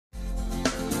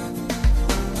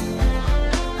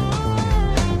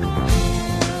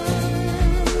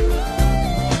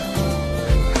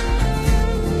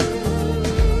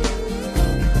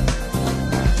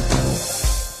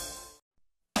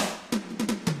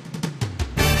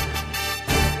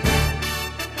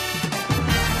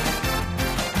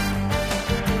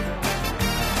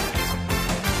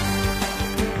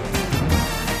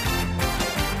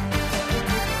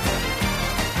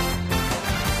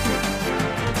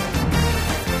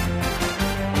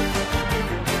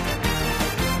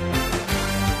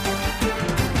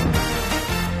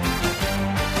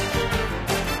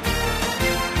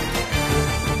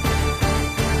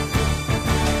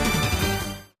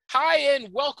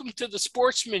welcome to the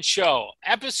Sportsman Show,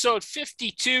 episode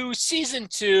 52, season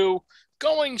 2,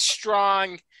 going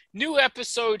strong. New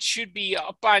episodes should be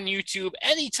up on YouTube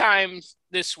anytime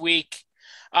this week.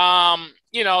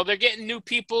 They're getting new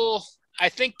people, I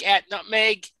think, at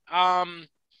Nutmeg.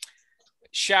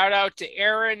 Shout out to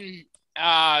Aaron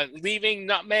leaving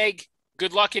Nutmeg.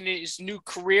 Good luck in his new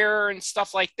career and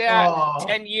stuff like that.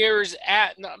 10 years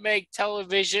at Nutmeg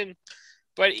Television,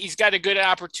 but he's got a good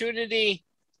opportunity.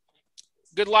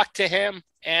 Good luck to him,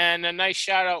 and a nice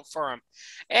shout out for him.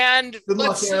 And good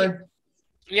luck, Aaron.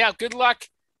 Yeah, good luck.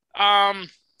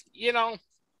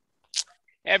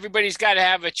 Everybody's got to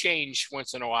have a change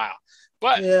once in a while.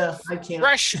 But yeah, I can't.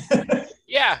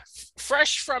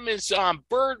 Fresh from his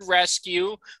bird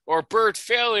rescue or bird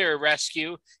failure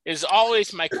rescue is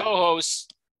always my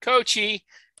co-host, Coachy.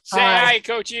 Say hi,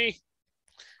 Coachy.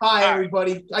 Hi,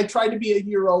 everybody. I tried to be a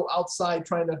hero outside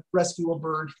trying to rescue a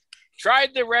bird.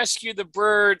 Tried to rescue the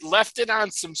bird, left it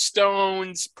on some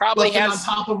stones, left it on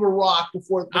top of a rock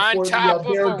before the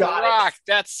bear got it.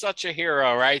 That's such a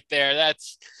hero right there.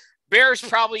 Bear's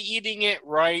probably eating it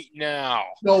right now.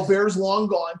 No, bear's long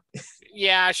gone.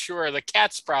 Yeah, sure. The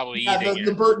cat's probably eating it.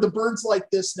 The bird's like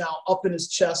this now, up in his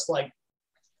chest, like,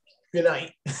 good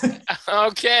night.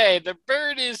 Okay, the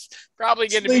bird is probably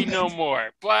going to be no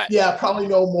more. But yeah, probably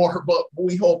no more, but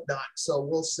we hope not. So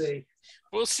we'll see.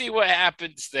 We'll see what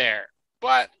happens there.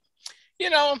 But,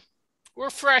 we're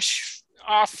fresh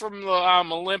off from the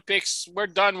Olympics. We're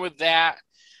done with that.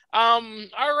 All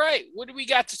right. What do we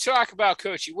got to talk about,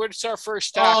 Coachy? What's our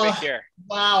first topic here?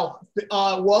 Wow.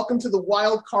 Welcome to the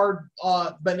wild card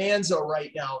bonanza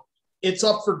right now. It's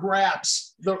up for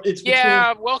grabs.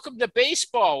 Welcome to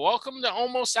baseball. Welcome to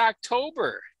almost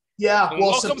October. Yeah,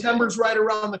 September's right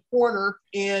around the corner,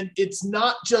 and it's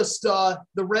not just the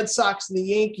Red Sox and the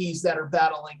Yankees that are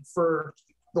battling for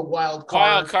the wild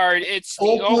card. It's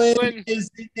Oakland is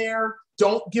in there.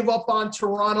 Don't give up on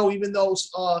Toronto, even though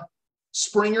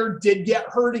Springer did get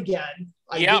hurt again.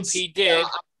 He did.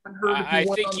 I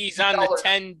think he's on the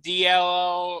 10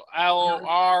 DLR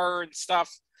and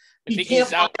stuff. I think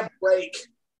he's out. Break.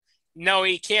 No,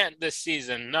 he can't this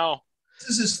season. No.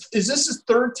 Is this his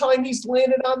third time he's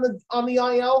landed on the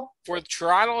IL? For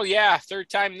Toronto, yeah.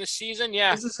 Third time this season,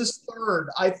 yeah. This is his third.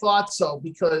 I thought so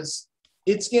because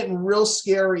it's getting real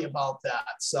scary about that.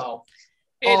 So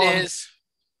it is.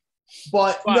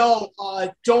 But no,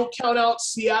 don't count out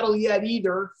Seattle yet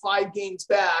either. 5 games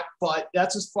back, but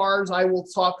that's as far as I will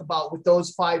talk about with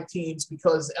those 5 teams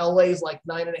because LA is like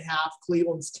 9.5,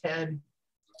 Cleveland's 10.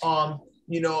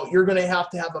 You're going to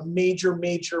have a major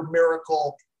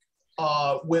miracle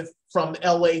from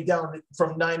LA down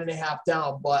from 9.5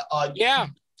 down, but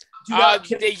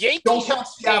the Yankees don't count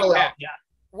Seattle out yet.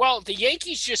 Well, the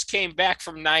Yankees just came back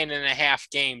from 9.5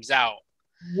 games out.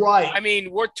 Right. I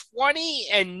mean, we're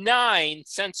 20-9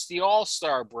 since the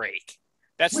All-Star break.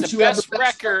 That's the best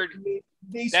record.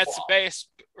 That's the best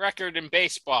record in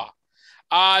baseball.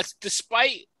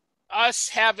 Despite us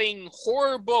having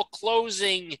horrible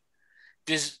closing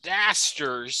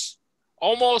disasters,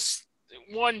 almost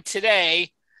won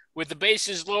today with the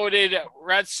bases loaded.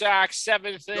 Red Sox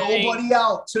 7th inning.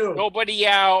 Nobody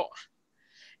out.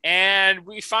 And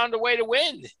we found a way to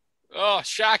win. Oh,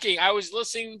 shocking. I was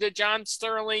listening to John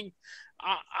Sterling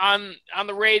on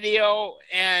the radio,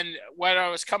 and when I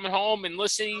was coming home and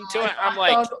listening to it,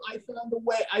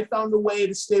 I found a way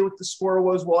to stay with the score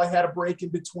while I had a break in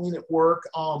between at work.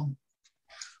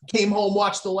 Came home,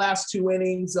 watched the last 2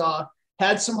 innings,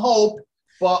 had some hope,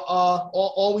 but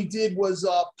all we did was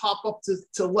pop up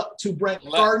to Brent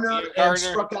Gardner and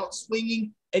struck out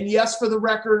swinging. And yes, for the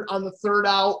record, on the 3rd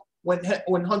out, when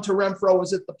Hunter Renfroe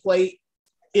was at the plate,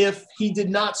 if he did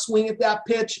not swing at that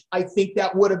pitch, I think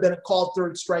that would have been a called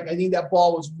 3rd strike. I think that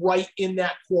ball was right in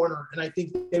that corner, and I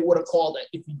think they would have called it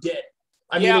if he did.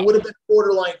 It would have been a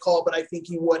borderline call, but I think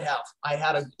he would have. I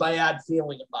had a bad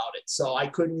feeling about it, so I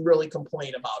couldn't really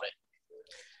complain about it.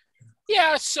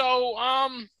 Yeah, so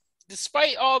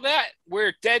despite all that,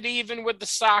 we're dead even with the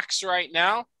Sox right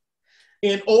now.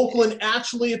 And Oakland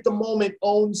actually at the moment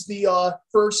owns the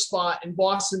first spot, and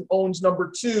Boston owns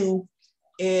number 2.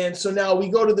 And so now we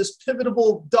go to this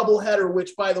pivotal doubleheader,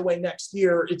 which, by the way, next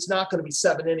year, it's not going to be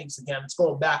 7 innings again. It's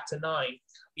going back to 9.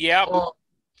 Yeah.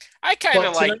 I kind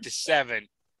of like the 7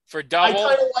 for double.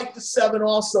 I kind of like the 7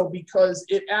 also because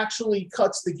it actually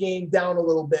cuts the game down a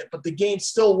little bit. But the game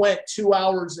still went 2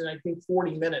 hours and I think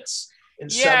 40 minutes.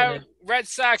 Yeah, Red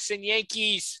Sox and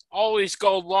Yankees always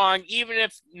go long, even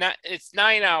if it's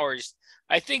 9 hours.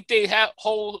 I think they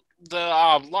hold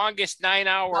the longest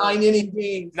 9-hour 9-inning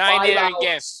game. 9-inning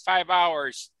game, 5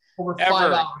 hours. Over 5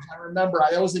 hours. I remember.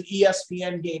 That was an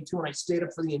ESPN game, too, and I stayed up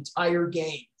for the entire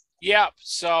game. Yep.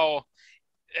 So,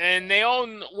 and they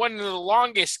own one of the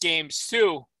longest games,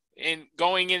 too, and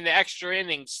going into extra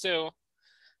innings, too.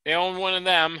 They own one of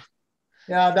them.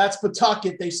 Yeah, that's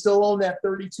Pawtucket. They still own that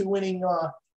 32-inning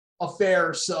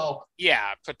affair, so.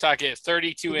 Yeah, Pawtucket,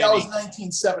 32 innings. That was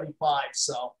 1975,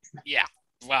 so. Yeah,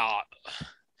 well,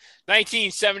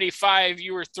 1975,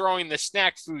 you were throwing the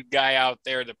snack food guy out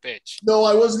there to pitch. No,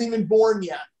 I wasn't even born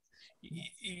yet.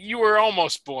 You were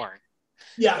almost born.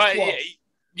 Yeah, but close.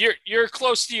 You're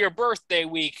close to your birthday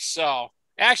week, so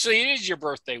actually, it is your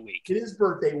birthday week. It is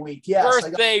birthday week. Yes,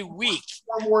 birthday week.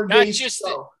 4 more days.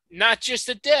 Not just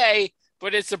a day,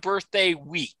 but it's a birthday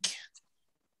week.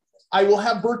 I will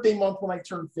have birthday month when I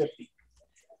turn 50.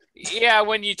 Yeah,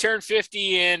 when you turn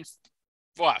 50 in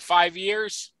what, 5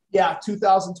 years? Yeah,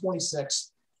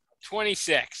 2026.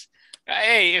 26.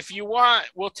 Hey, if you want,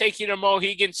 we'll take you to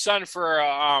Mohegan Sun for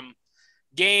a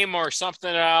game or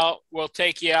something out. We'll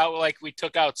take you out like we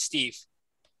took out Steve.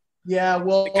 Yeah,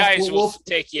 well, the guys will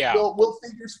take you out.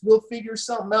 We'll figure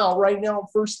something out. Right now,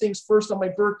 first things first on my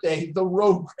birthday, the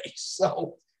road race.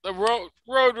 So the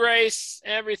road race,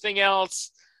 everything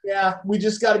else. Yeah, we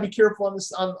just got to be careful on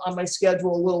this on my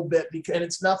schedule a little bit, because and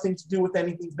it's nothing to do with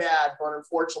anything bad, but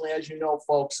unfortunately, as you know,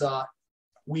 folks,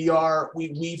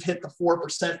 we've hit the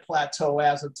 4% plateau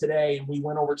as of today, and we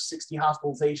went over 60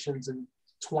 hospitalizations in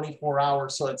 24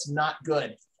 hours, so it's not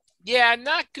good. Yeah,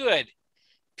 not good.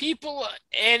 People,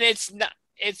 and it's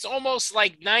almost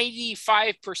like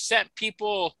 95%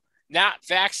 people not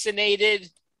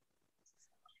vaccinated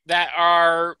that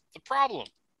are the problem.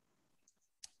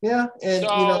 Yeah, and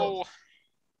so,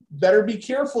 better be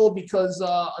careful, because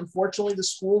unfortunately the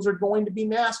schools are going to be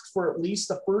masked for at least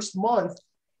the first month.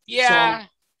 Yeah. So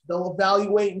they'll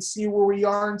evaluate and see where we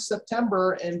are in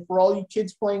September. And for all you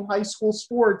kids playing high school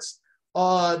sports,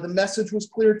 the message was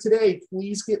clear today.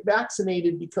 Please get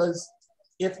vaccinated, because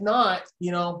if not,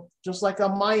 just like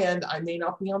on my end, I may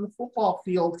not be on the football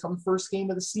field come first game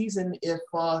of the season if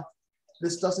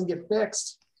this doesn't get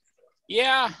fixed.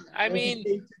 Yeah, I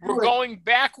mean, we're going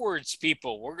backwards,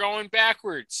 people. We're going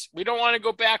backwards. We don't want to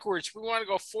go backwards. We want to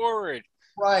go forward.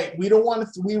 Right. We don't want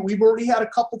to. We've already had a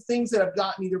couple things that have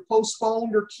gotten either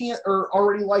postponed or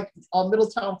already, like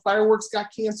Middletown fireworks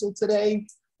got canceled today.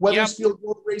 Weathersfield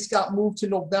road race got moved to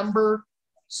November.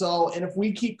 So, and if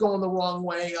we keep going the wrong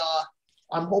way,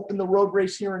 I'm hoping the road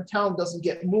race here in town doesn't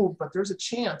get moved, but there's a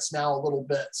chance now a little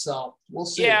bit. So we'll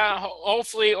see. Yeah,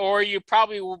 hopefully, or you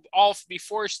probably will all be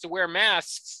forced to wear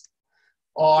masks.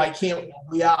 Oh, I can't.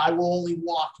 Yeah, I will only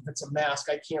walk if it's a mask.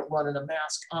 I can't run in a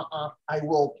mask. I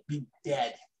will be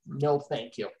dead. No,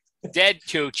 thank you. Dead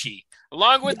Coochie.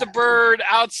 Along with the bird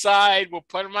outside, we'll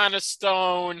put him on a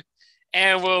stone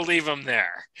and we'll leave him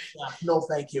there. Yeah, no,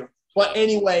 thank you. But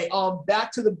anyway,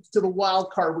 back to the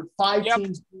wild card with 5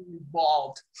 teams being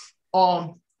involved.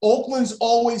 Oakland's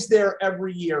always there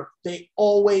every year. They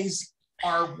always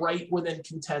are right within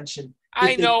contention.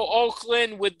 I know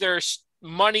Oakland with their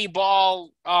Moneyball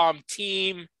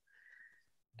team.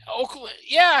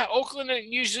 Oakland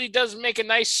usually does make a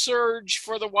nice surge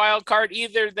for the wild card.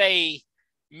 Either they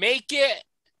make it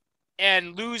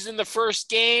and lose in the first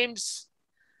games,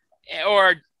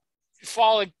 or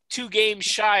fall 2 games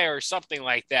shy or something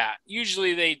like that.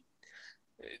 Usually they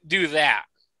do that.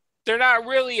 They're not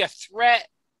really a threat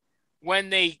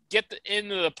when they get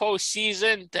into the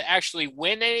postseason to actually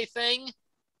win anything.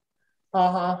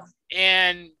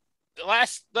 And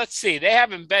let's see, they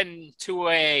haven't been to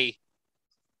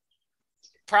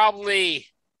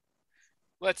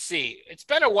it's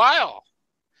been a while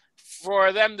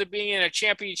for them to be in a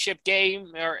championship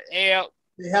game or AL.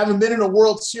 They haven't been in a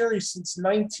World Series since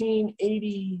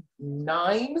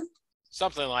 1989.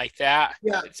 Something like that.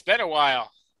 Yeah. It's been a while.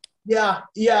 Yeah,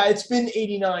 it's been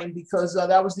 89, because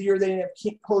that was the year they didn't have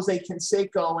Jose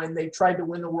Canseco, and they tried to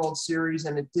win the World Series,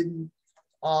 and it didn't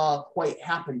quite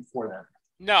happen for them.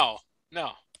 No.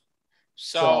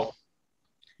 So,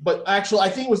 but actually, I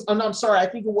think it was. I'm sorry. I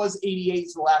think it was 88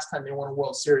 the last time they won a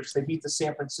World Series. They beat the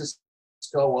San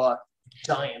Francisco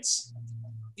Giants.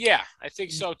 Yeah, I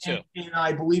think so too. And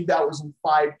I believe that was in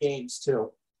 5 games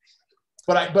too.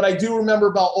 But I do remember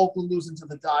about Oakland losing to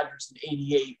the Dodgers in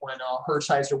 '88 when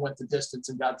Hershiser went the distance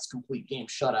and got this complete game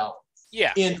shutout.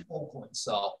 Yeah. In Oakland.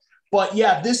 So, but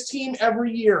yeah, this team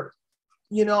every year,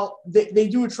 they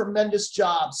do a tremendous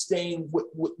job staying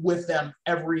with them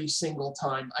every single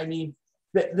time. I mean,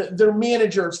 their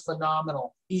manager is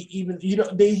phenomenal.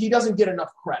 He doesn't get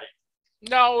enough credit.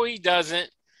 No, he doesn't.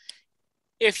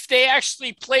 If they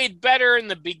actually played better in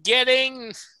the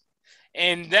beginning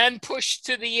and then pushed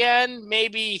to the end,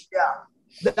 maybe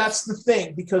That's the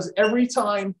thing, because every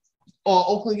time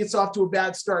Oakland gets off to a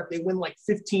bad start, they win like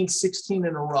 15, 16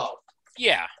 in a row.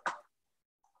 Yeah.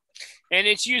 And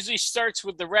it usually starts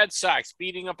with the Red Sox,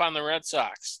 beating up on the Red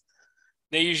Sox.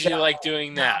 They usually like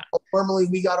doing that. Normally,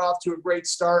 we got off to a great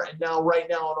start, and now, right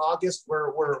now in August,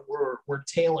 we're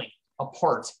tailing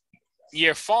apart.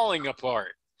 You're falling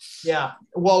apart. Yeah.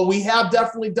 Well, we have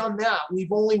definitely done that.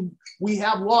 We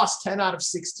have lost 10 out of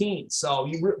 16. So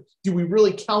do we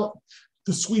really count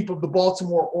the sweep of the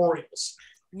Baltimore Orioles?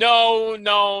 No.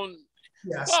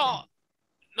 Yes. Well,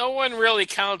 no one really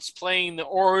counts playing the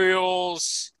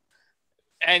Orioles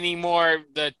anymore,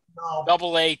 the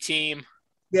Double-A team.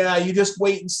 Yeah, you just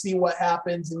wait and see what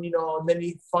happens, and and then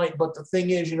you find. But the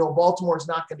thing is, Baltimore's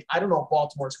not going to. I don't know if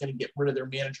Baltimore's going to get rid of their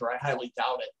manager. I highly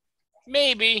doubt it.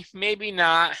 Maybe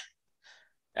not.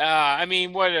 I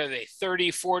mean, what are they?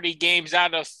 30, 40 games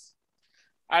out of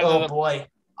boy.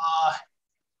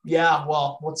 Yeah.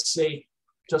 Well, let's see.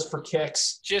 Just for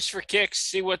kicks.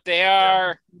 See what they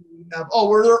are.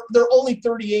 They're only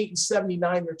 38 and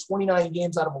 79. They're 29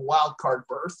 games out of a wild card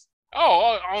berth.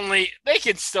 Oh, only they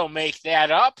can still make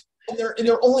that up. And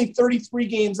they're only 33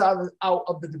 games out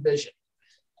of the division.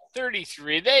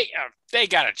 33. They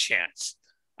got a chance.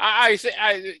 If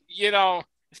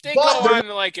they go on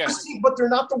like a team, but they're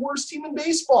not the worst team in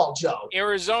baseball, Joe.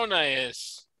 Arizona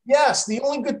is. Yes, the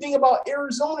only good thing about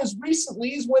Arizona is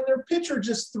when their pitcher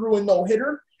just threw a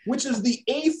no-hitter, which is the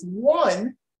 8th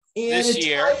one, and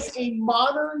it ties a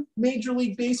modern Major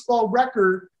League Baseball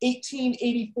record,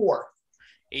 1884.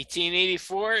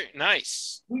 1884,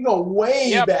 nice. We go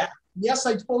way back. Yes,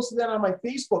 I posted that on my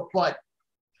Facebook, but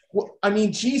I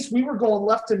mean, geez, we were going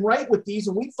left and right with these,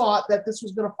 and we thought that this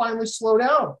was going to finally slow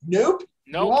down. Nope.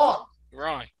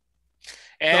 Wrong.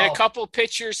 And a couple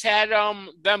pitchers had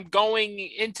them going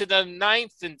into the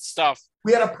 9th and stuff.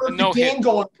 We had a perfect game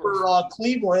going for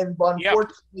Cleveland, but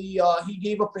unfortunately, he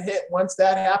gave up a hit. Once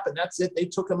that happened, that's it. They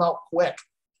took him out quick.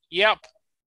 Yep.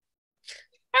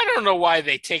 I don't know why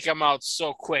they take him out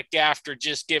so quick after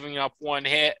just giving up one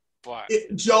hit, but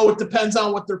Joe, it depends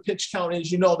on what their pitch count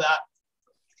is. You know that.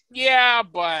 Yeah,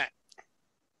 but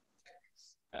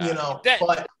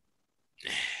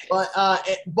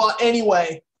but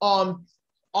anyway,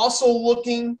 also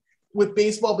looking with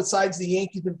baseball, besides the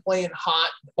Yankees been playing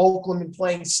hot, Oakland been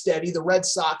playing steady, the Red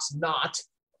Sox not.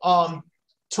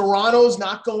 Toronto's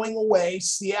not going away.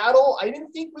 Seattle, I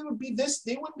didn't think they wouldn't be this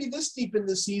deep in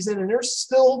this season, and they're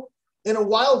still in a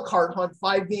wild card hunt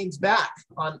 5 games back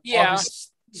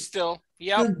still.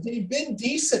 Yeah. They've been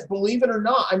decent, believe it or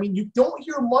not. I mean, you don't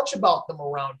hear much about them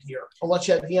around here unless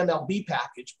you have the MLB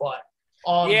package, but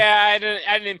I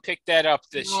didn't pick that up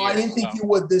this year. I didn't think you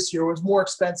would this year. It was more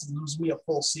expensive. It was a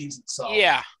full season. So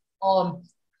yeah.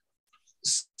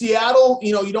 Seattle,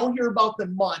 you don't hear about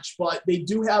them much, but they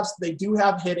do have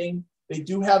hitting. They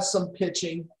do have some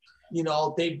pitching.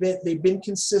 They've been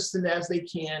consistent as they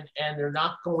can, and they're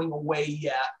not going away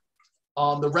yet.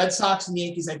 The Red Sox and the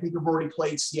Yankees, I think, have already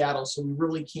played Seattle, so we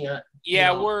really can't.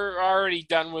 Yeah, we're already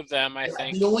done with them, I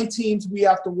think. The only teams we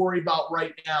have to worry about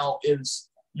right now is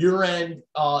your end.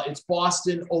 It's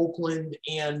Boston, Oakland,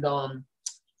 and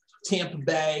Tampa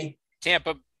Bay.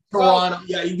 Toronto.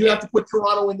 You do have to put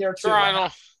Toronto in there, too. Toronto,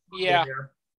 yeah.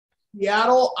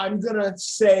 Seattle, I'm going to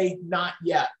say not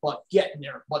yet, but getting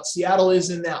there. But Seattle is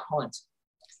in that hunt.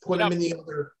 Put them in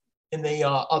the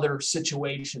other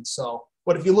situation, so.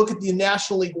 But if you look at the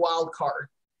National League wild card,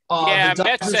 the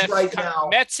Dodgers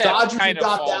Dodgers have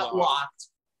got that locked.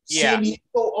 Yeah. San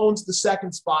Diego owns the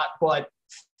 2nd spot, but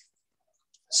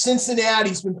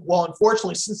Cincinnati's been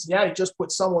unfortunately, Cincinnati just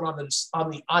put someone on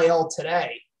the IL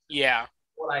today. Yeah.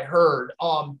 What I heard.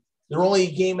 They're only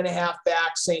a game and a half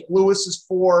back. St. Louis is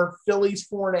 4, Philly's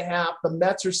 4.5, the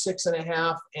Mets are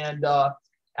 6.5, and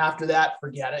after that,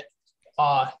 forget it.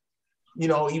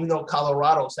 Even though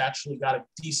Colorado's actually got a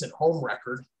decent home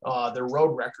record, their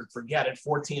road record, forget it.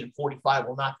 14-45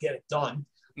 will not get it done.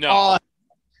 No.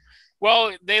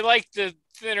 Well, they like the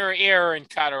thinner air in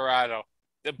Colorado.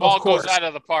 The ball goes out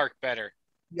of the park better.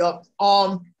 Yep.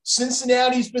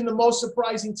 Cincinnati's been the most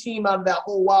surprising team out of that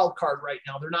whole wild card right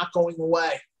now. They're not going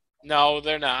away. No,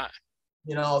 they're not.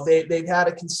 They've had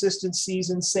a consistent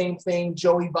season. Same thing.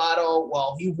 Joey Votto,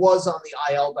 well, he was on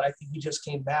the IL, but I think he just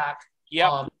came back.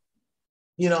 Yep.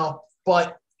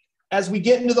 But as we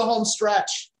get into the home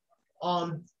stretch,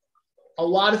 a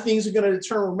lot of things are going to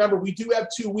determine. Remember, we do have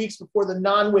 2 weeks before the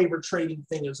non-waiver trading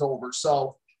thing is over,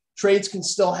 so trades can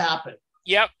still happen.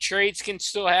 Yep, trades can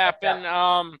still happen.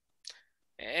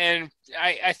 And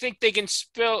I think they can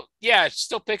still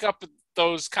pick up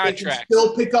those contracts. They can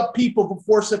still pick up people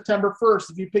before September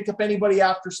 1st. If you pick up anybody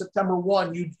after September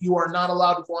 1, you are not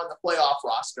allowed to go on the playoff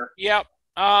roster. Yep.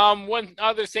 One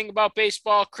other thing about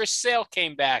baseball, Chris Sale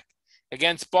came back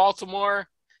against Baltimore.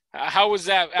 How was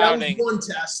that outing?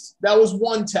 That was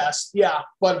one test, yeah.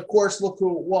 But, of course, look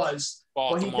who it was.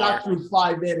 Baltimore. But he got through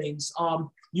 5 innings.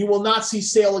 You will not see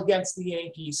Sale against the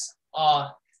Yankees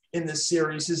in this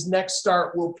series. His next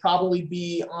start will probably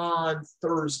be on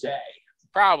Thursday.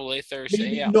 Probably Thursday,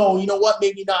 maybe, yeah. No, you know what?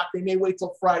 Maybe not. They may wait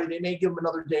till Friday. They may give him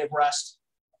another day of rest.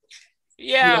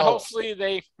 Yeah, hopefully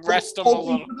they rest him a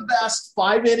little. Hoping for the best.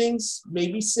 5 innings,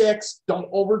 maybe 6. Don't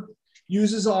overuse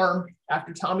his arm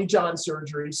after Tommy John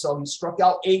surgery. So he struck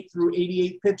out 8 through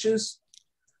 88 pitches.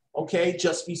 Okay,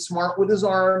 just be smart with his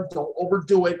arm. Don't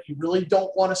overdo it. You really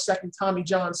don't want a second Tommy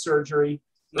John surgery.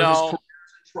 Or his career's in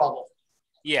trouble.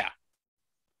 Yeah.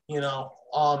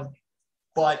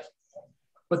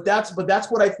 But that's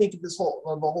what I think of the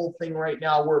whole thing right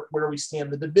now. Where we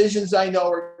stand. The divisions I know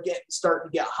are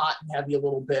starting to get hot and heavy a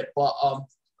little bit, but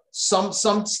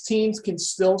some teams can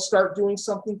still start doing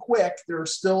something quick. There are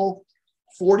still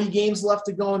 40 games left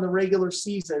to go in the regular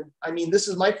season. I mean, this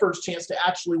is my first chance to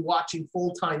actually watching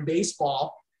full-time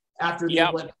baseball after the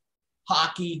Olympics,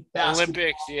 hockey, basketball,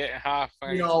 Olympics, yeah,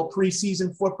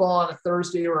 preseason football on a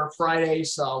Thursday or a Friday.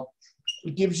 So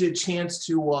it gives you a chance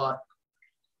to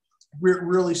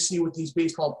really see what these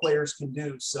baseball players can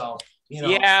do. So,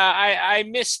 Yeah, I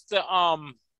missed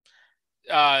the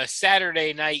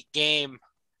Saturday night game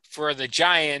for the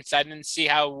Giants. I didn't see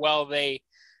how well they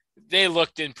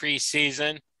looked in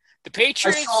preseason. The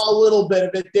Patriots, I saw a little bit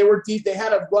of it. They were deep. They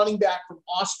had a running back from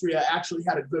Austria actually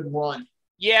had a good run.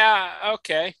 Yeah,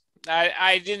 okay.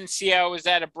 I didn't see. I was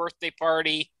at a birthday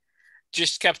party.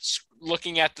 Just kept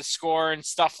looking at the score and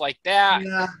stuff like that.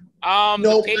 Yeah.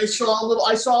 No, I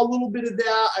saw a little bit of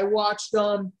that. I watched.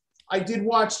 I did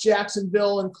watch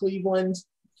Jacksonville and Cleveland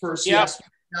first. Yep. Yes.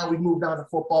 Now we moved on to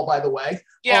football. By the way.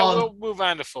 Yeah, we'll move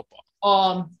on to football.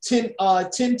 Tim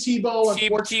Tebow.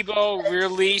 Tim Tebow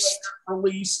released.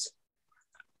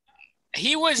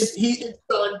 It's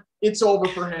done. It's over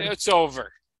for him. It's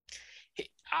over.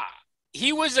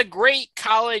 He was a great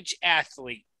college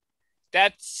athlete.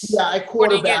 A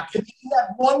quarterback. He had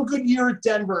one good year at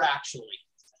Denver, actually.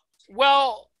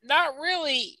 Well, not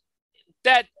really.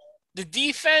 That the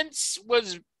defense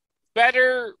was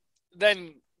better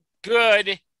than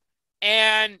good,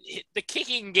 and the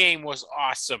kicking game was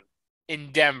awesome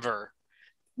in Denver.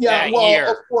 Yeah,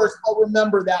 of course, I'll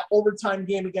remember that overtime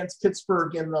game against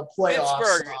Pittsburgh in the playoffs.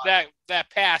 Pittsburgh, that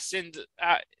pass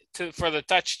for the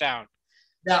touchdown.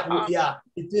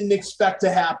 It didn't expect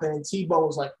to happen, and Tebow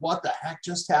was like, "What the heck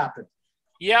just happened?"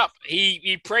 Yep,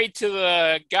 he prayed to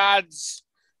the gods,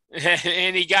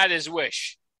 and he got his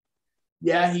wish.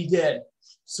 Yeah, he did.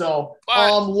 So,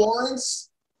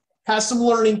 Lawrence has some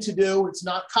learning to do. It's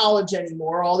not college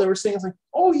anymore. All they were saying is like,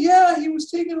 "Oh yeah, he was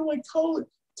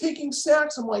taking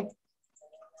sacks." I'm like,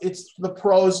 it's the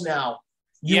pros now.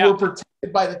 You were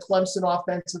protected by the Clemson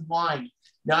offensive line.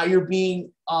 Now you're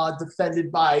being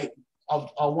defended by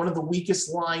one of the weakest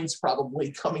lines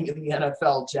probably coming in the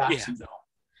NFL, Jacksonville.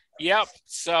 Yeah. Yep.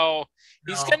 So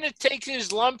he's going to take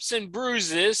his lumps and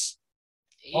bruises.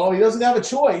 He doesn't have a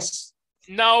choice.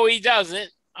 No, he doesn't.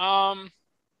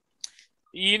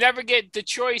 You never get the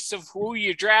choice of who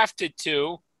you drafted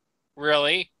to,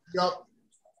 really. Yep.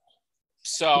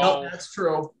 So that's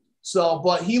true. So,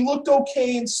 but he looked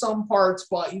okay in some parts,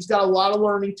 but he's got a lot of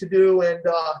learning to do. And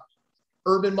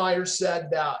Urban Meyer said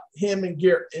that him and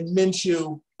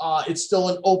Minshew, it's still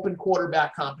an open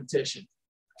quarterback competition.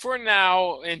 For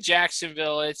now, in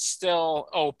Jacksonville, it's still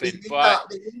open.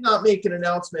 They did not make an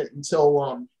announcement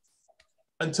until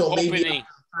maybe the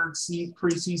third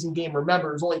preseason game. Remember,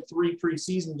 there's only 3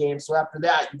 preseason games, so after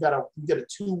that, you got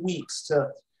 2 weeks to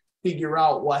figure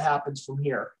out what happens from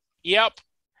here. Yep.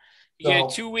 You get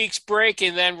a 2 weeks break,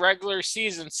 and then regular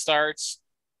season starts.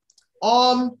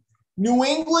 New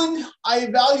England, I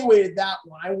evaluated that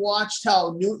one. I watched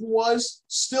how Newton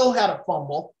still had a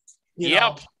fumble.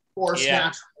 Of course,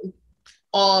 naturally.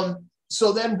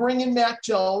 So then bring in Mac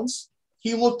Jones.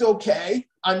 He looked okay.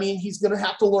 I mean, he's going to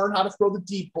have to learn how to throw the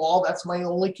deep ball. That's my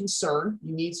only concern.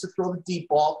 He needs to throw the deep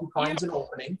ball if he finds an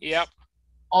opening. Yep.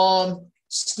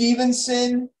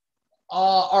 Stevenson,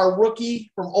 our rookie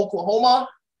from Oklahoma,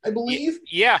 I believe.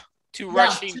 Yeah, 2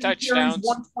 rushing touchdowns.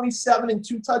 127 and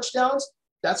 2 touchdowns.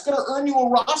 That's going to earn you a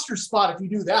roster spot if you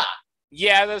do that.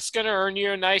 Yeah, that's going to earn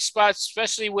you a nice spot,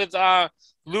 especially with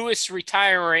Lewis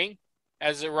retiring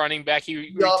as a running back.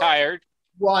 He retired.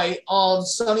 Right.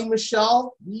 Sonny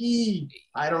Michel,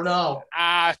 I don't know.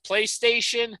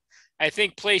 PlayStation, I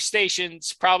think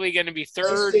PlayStation's probably going to be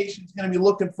third. PlayStation's going to be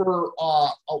looking for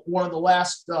one of the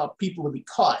last people to be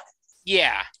cut.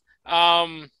 Yeah,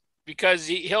 because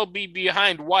he'll be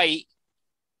behind White.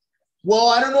 Well,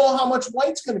 I don't know how much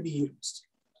White's going to be used.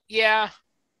 Yeah.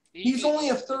 He's only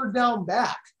a third down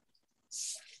back.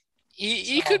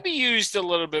 He could be used a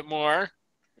little bit more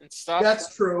and stuff.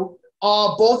 That's true.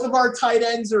 Both of our tight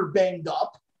ends are banged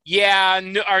up. Yeah,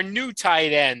 our new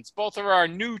tight ends. Both of our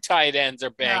new tight ends are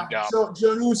banged up. So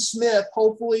Jonnu Smith,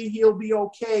 hopefully he'll be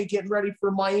okay getting ready for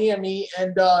Miami.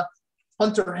 And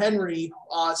Hunter Henry,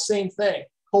 same thing.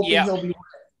 Hoping he'll be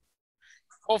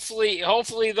ready.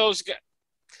 Hopefully those guys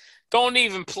don't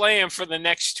even play him for the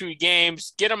next 2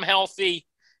 games. Get them healthy.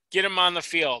 Get them on the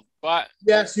field. But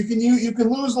yes, you can use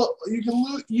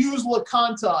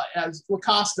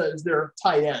LaCosta as their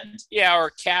tight end. Yeah, or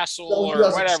Castle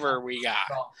or whatever we got.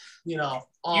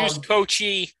 Use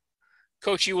Coachy.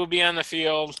 Coachy will be on the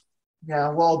field. Yeah,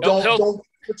 well, don't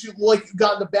put you like you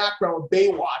got in the background with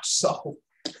Baywatch. So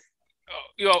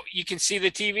you can see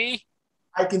the TV.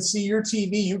 I can see your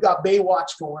TV. You got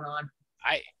Baywatch going on.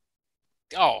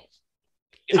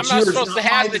 I'm not supposed to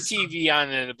have the TV on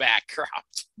in the background.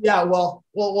 Yeah, well,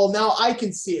 now I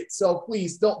can see it. So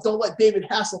please don't let David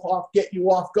Hasselhoff get you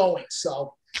off going.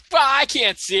 So, but I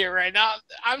can't see it right now.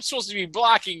 I'm supposed to be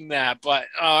blocking that, but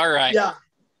all right. Yeah.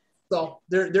 So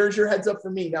there's your heads up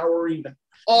for me. Now we're even.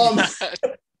 You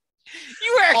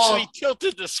actually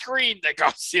tilted the screen to go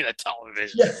see the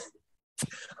television. Yeah.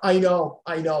 I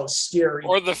know. Scary.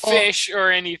 Or the fish or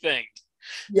anything.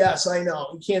 Yes, I know.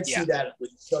 You can't see that at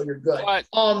least, so you're good.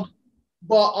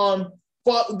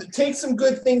 But take some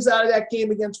good things out of that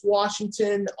game against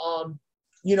Washington.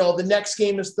 The next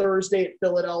game is Thursday at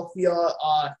Philadelphia.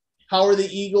 How are the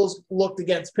Eagles looked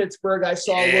against Pittsburgh? I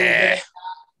saw a little bit of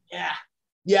that.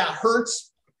 Yeah.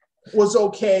 Hurts was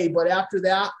okay, but after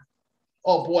that,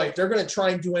 oh boy, if they're going to try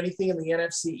and do anything in the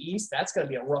NFC East, that's going to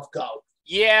be a rough go.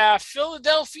 Yeah,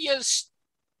 Philadelphia's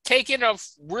taken a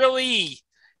really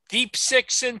deep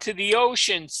 6 into the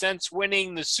ocean since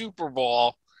winning the Super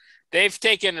Bowl. They've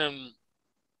taken them.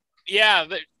 Yeah,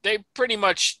 they pretty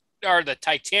much are the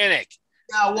Titanic.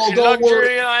 Yeah, well, don't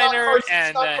worry.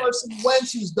 It's not Carson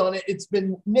Wentz who's done it. It's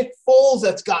been Nick Foles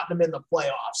that's gotten them in the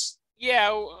playoffs.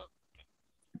 Yeah,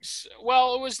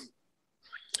 well, it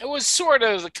was sort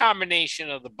of the combination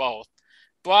of the both.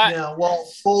 But yeah, well,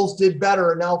 Foles did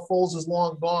better, and now Foles is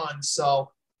long gone.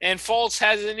 So. And Foles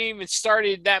hasn't even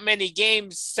started that many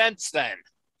games since then.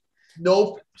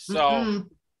 Nope. So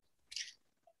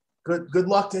good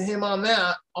luck to him on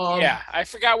that. I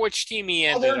forgot which team he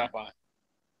ended up on.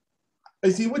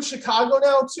 Is he with Chicago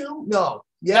now too? No.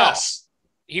 Yes.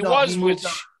 No. He was with.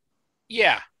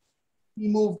 Yeah. He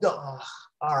moved on.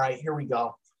 All right, here we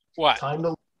go. What? Time to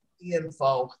look at the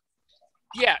info.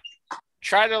 Yeah.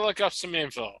 Try to look up some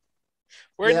info.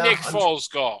 Where'd Nick Foles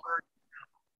go?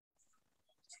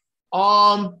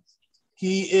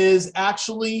 He is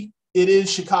actually, it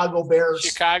is Chicago Bears.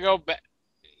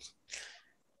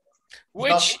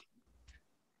 Which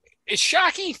is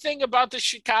shocking thing about the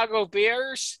Chicago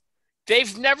Bears,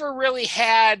 they've never really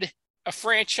had a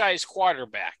franchise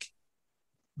quarterback.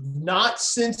 Not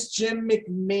since Jim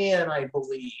McMahon, I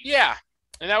believe. Yeah,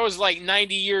 and that was like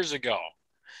 90 years ago.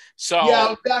 So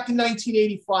yeah, back in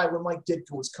 1985 when Mike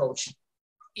Ditka was coaching.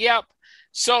 Yep.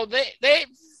 So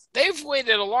they've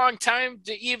waited a long time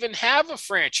to even have a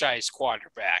franchise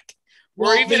quarterback.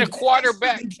 Or even a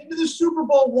quarterback. They came to the Super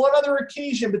Bowl one other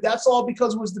occasion, but that's all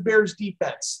because it was the Bears'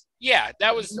 defense. Yeah,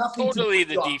 that was totally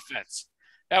the defense.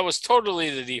 That was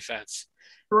totally the defense.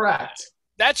 Correct.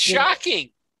 That's shocking.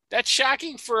 That's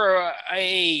shocking for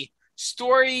a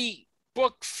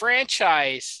storybook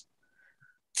franchise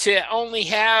to only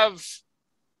have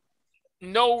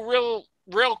no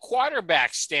real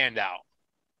quarterback stand out.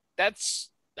 That's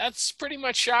pretty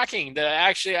much shocking.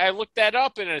 I looked that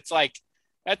up and it's like,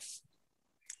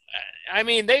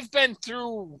 they've been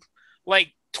through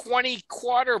like 20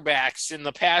 quarterbacks in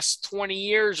the past 20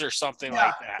 years or something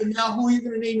like that. And now who are you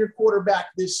going to name your quarterback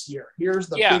this year? Here's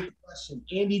the big question.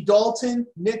 Andy Dalton,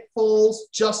 Nick Foles,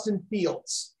 Justin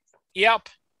Fields. Yep.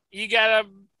 You gotta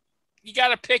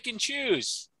pick and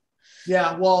choose.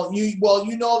 Yeah, well, you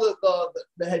know that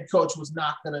the head coach was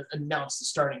not going to announce the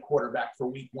starting quarterback for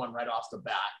week 1 right off the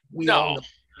bat.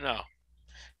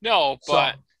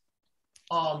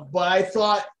 But I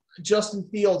thought Justin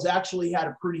Fields actually had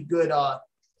a pretty good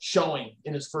showing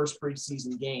in his first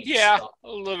preseason game. Yeah, a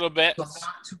little bit. So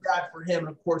not too bad for him.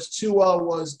 And of course, Tua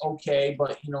was okay,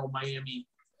 but Miami's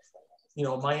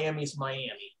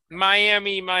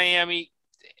Miami. Miami.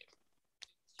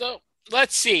 So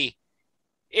let's see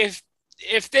if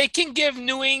if they can give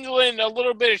New England a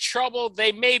little bit of trouble,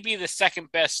 they may be the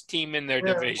second best team in their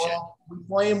division. Well, we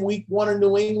play them week 1 in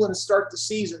New England to start the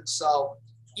season, so.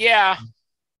 Yeah.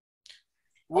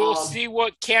 We'll see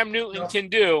what Cam Newton can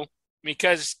do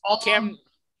because Cam.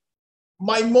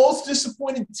 My most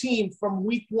disappointed team from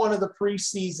week 1 of the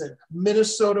preseason,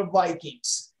 Minnesota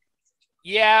Vikings.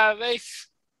 Yeah, they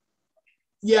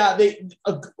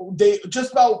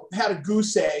just about had a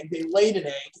goose egg. They laid an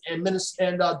egg, and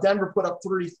Denver put up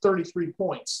 33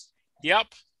 points. Yep.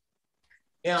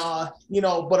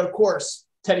 But of course,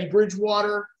 Teddy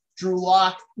Bridgewater, Drew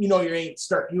Lock. You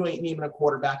ain't naming a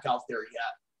quarterback out there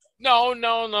yet. No,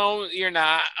 you're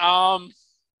not.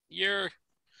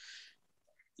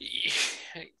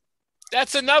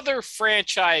 That's another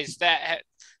franchise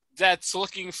that's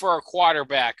looking for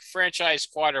a franchise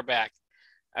quarterback.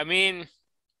 I mean,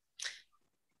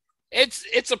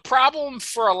 it's a problem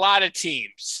for a lot of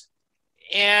teams,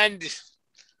 and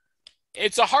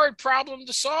it's a hard problem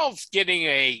to solve getting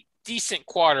a decent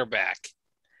quarterback.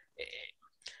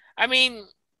 I mean,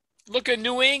 look at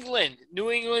New England. New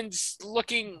England's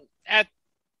looking at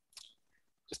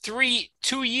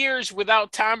 2 years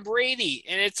without Tom Brady,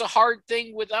 and it's a hard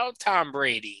thing without Tom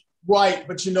Brady. Right,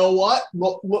 but you know what?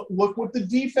 Look what the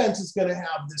defense is going to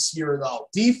have this year, though.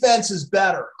 Defense is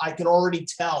better. I can already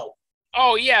tell.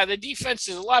 Oh, yeah, the defense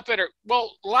is a lot better.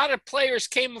 Well, a lot of players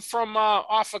came from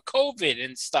off of COVID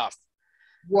and stuff.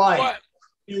 Right. But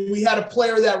we had a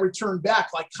player that returned back,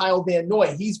 like Kyle Van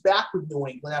Noy. He's back with New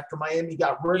England after Miami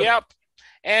got rid of him. Yep,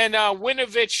 and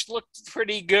Winovich looked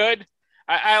pretty good.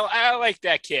 I like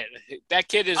that kid. That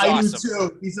kid is awesome. I do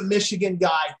too. He's a Michigan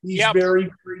guy. He's very,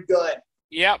 very good.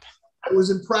 Yep. I was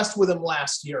impressed with him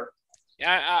last year.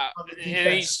 Yeah,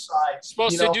 and he's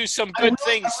supposed to do some good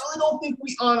things. I really don't think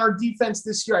we on our defense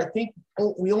this year. I think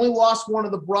we only lost one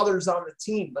of the brothers on the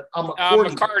team, but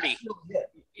McCarty.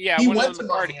 Yeah, he went to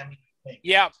Miami.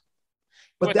 Yep.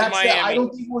 But that's that. I don't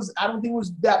think it was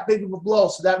that big of a blow.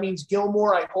 So that means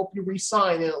Gilmore, I hope you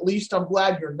resign, and at least I'm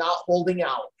glad you're not holding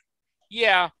out.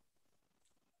 Yeah.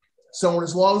 So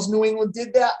as long as New England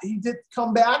did that, he did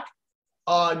come back.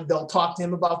 They'll talk to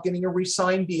him about getting a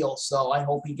re-sign deal. So I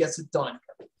hope he gets it done.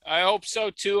 I hope so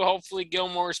too. Hopefully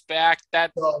Gilmore's back.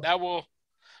 That will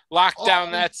lock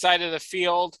down that side of the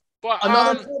field. But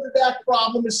another quarterback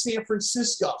problem is San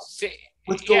Francisco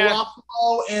with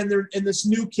Garoppolo and this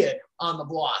new kid on the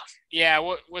block. Yeah.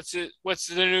 What's the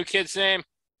new kid's name?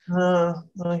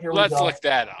 Let's look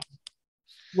that up.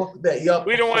 Look that up.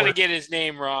 We don't want to get his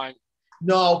name wrong.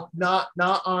 No, not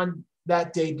on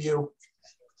that debut.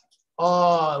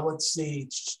 Let's see.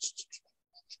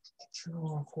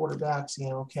 Quarterbacks.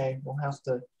 Yeah, okay. We'll have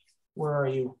to. Where are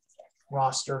you?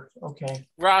 Roster. Okay.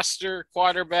 Roster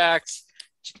quarterbacks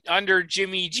under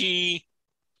Jimmy G.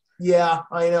 Yeah,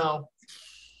 I know.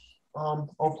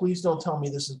 Please don't tell me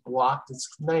this is blocked. It's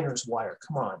Niners Wire.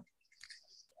 Come on.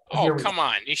 Come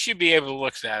on. You should be able to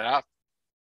look that up.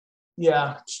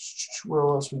 Yeah. Where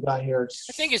else we got here?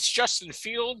 I think it's Justin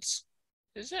Fields.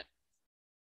 Is it?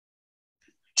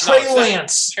 Trey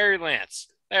Lance. Trey Lance.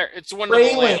 There, it's one of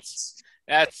the Lance.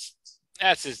 That's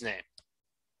his name.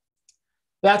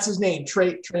 That's his name,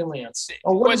 Trey Lance.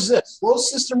 What is this? Low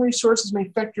system resources may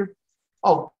affect your.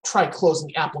 Try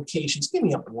closing applications. Give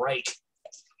me a break.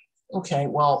 Okay,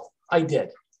 well, I did.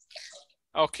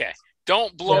 Okay.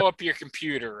 Don't blow up your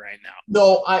computer right now.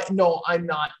 No, I'm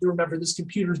not. Remember, this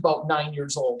computer's about 9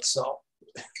 years old, so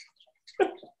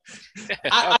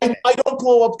I don't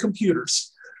blow up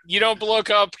computers. You don't blow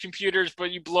up computers,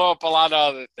 but you blow up a lot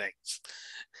of other things.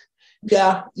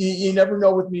 Yeah, you never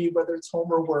know with me whether it's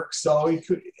home or work. So you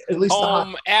could at least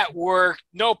home, at work,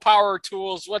 no power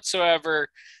tools whatsoever,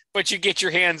 but you get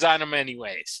your hands on them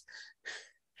anyways.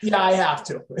 Yeah, I have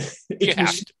to. You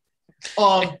have to.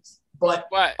 But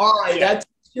all right, that's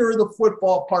here the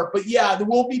football part. But yeah,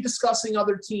 we'll be discussing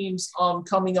other teams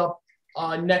coming up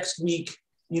next week.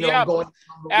 Going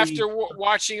after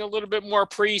watching a little bit more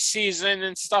preseason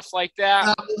and stuff like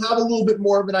that. We'll have a little bit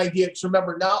more of an idea. Because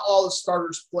remember, not all the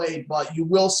starters played, but you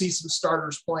will see some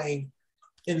starters playing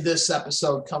in this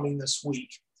episode coming this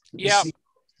week. Yeah.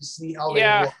 See how they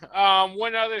look.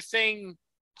 One other thing,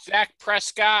 Dak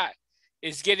Prescott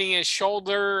is getting his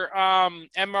shoulder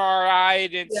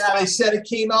MRI'd. And they said it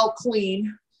came out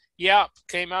clean. Yep,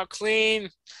 came out clean.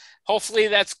 Hopefully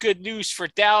that's good news for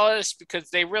Dallas because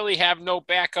they really have no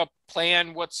backup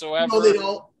plan whatsoever. No, they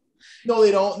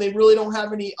don't. They really don't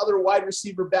have any other wide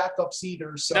receiver backups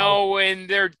either. So. No, and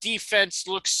their defense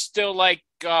looks still like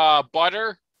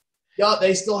butter. Yeah,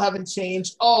 they still haven't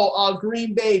changed.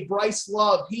 Green Bay, Bryce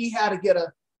Love, he had to get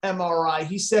MRI.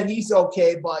 He said he's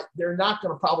okay, but they're not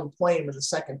going to probably play him in the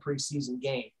second preseason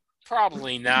game.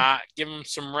 Probably not. Give him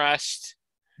some rest.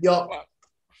 Yup.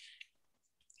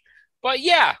 But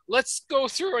yeah, let's go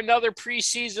through another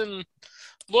preseason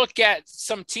look at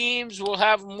some teams. We'll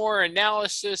have more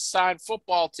analysis on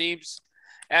football teams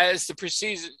as the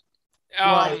preseason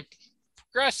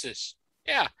progresses.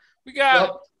 Yeah, we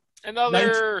got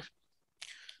another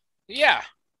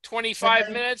 25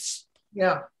 minutes.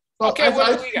 Yeah. Well, okay,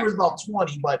 I think it was about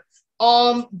 20, but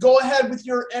go ahead with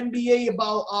your NBA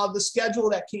about the schedule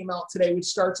that came out today, which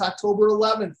starts October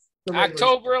 11th.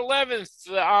 October 11th,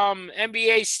 the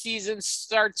NBA season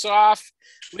starts off.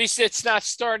 At least it's not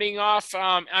starting off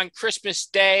on Christmas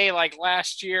Day like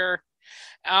last year.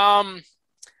 The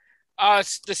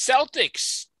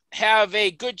Celtics have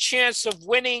a good chance of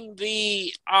winning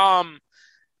the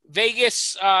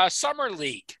Vegas Summer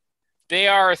League. They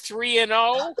are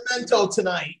 3-0.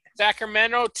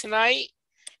 Sacramento tonight.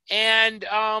 And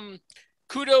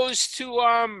kudos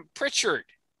to Pritchard,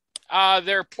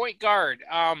 their point guard.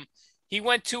 He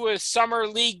went to a summer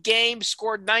league game,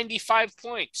 scored 95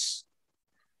 points.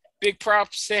 Big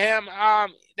props to him.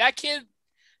 That kid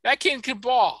can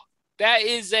ball. That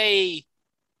is a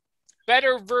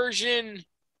better version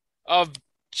of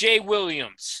Jay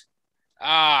Williams.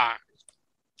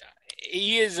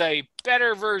 He is a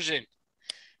better version.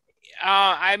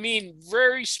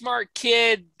 Very smart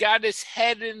kid, got his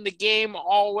head in the game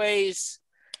always,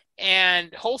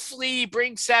 and hopefully he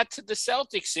brings that to the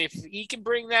Celtics. If he can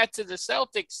bring that to the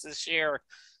Celtics this year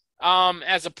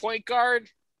as a point guard,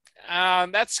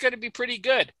 that's going to be pretty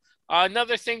good.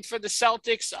 Another thing for the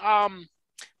Celtics,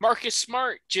 Marcus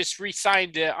Smart just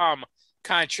re-signed a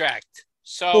contract.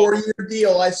 So 4-year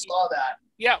deal, I saw that.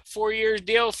 Yeah, 4-year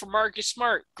deal for Marcus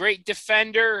Smart. Great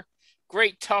defender,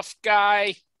 great tough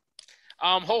guy.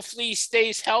 Hopefully he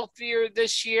stays healthier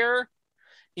this year.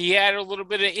 He had a little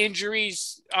bit of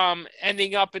injuries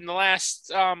ending up in the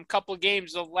last couple of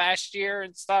games of last year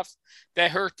and stuff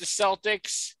that hurt the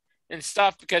Celtics and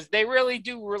stuff because they really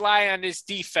do rely on his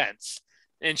defense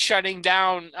and shutting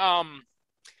down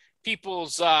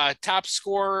people's top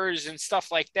scorers and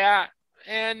stuff like that.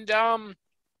 And,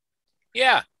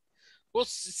 we'll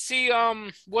see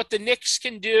what the Knicks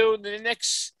can do. The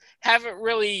Knicks haven't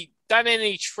really done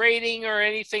any trading or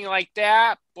anything like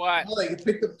that, but they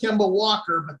picked up Kemba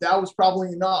Walker, but that was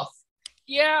probably enough.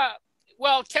 Yeah,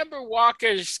 well, Kemba Walker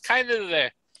is kind of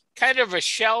a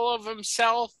shell of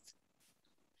himself.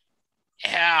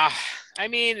 Yeah,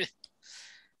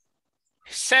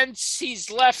 since he's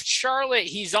left Charlotte,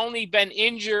 he's only been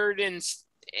injured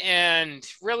and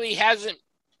really hasn't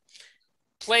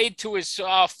played to his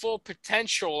full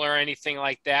potential or anything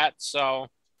like that. So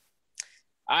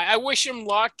I wish him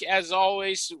luck, as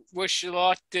always. Wish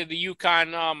luck to the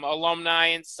UConn alumni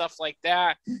and stuff like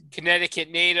that.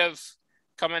 Connecticut native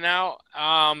coming out,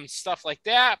 stuff like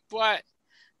that. But,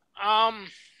 the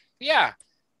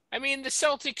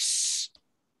Celtics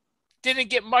didn't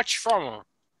get much from him.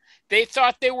 They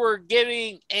thought they were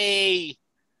getting a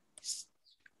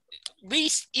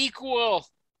least equal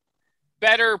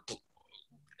player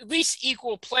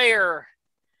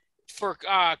for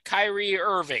Kyrie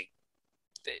Irving.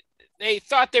 They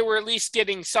thought they were at least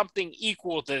getting something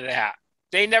equal to that.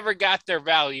 They never got their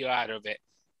value out of it.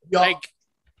 Yep.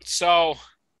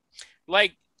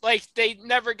 They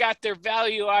never got their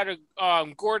value out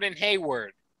of Gordon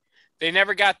Hayward. They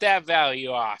never got that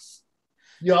value off.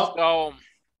 Yep. So,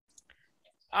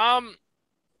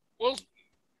 we'll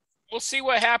see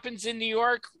what happens in New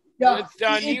York. Yeah, with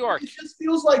New York. It just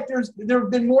feels like there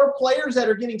have been more players that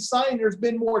are getting signed. There's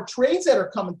been more trades that are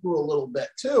coming through a little bit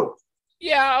too.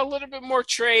 Yeah, a little bit more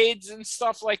trades and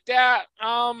stuff like that.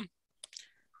 The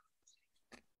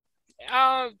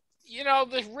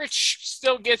rich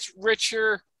still gets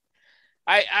richer.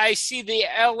 I see the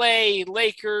LA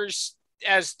Lakers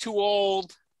as too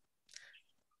old.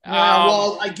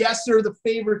 Well, I guess they're the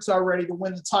favorites already to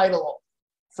win the title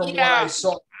from what I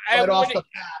saw right off the bat.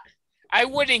 I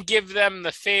wouldn't give them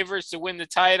the favors to win the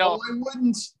title. Oh, I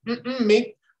wouldn't.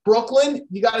 Brooklyn,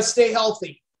 you got to stay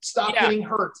healthy. Stop getting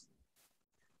hurt.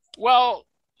 Well,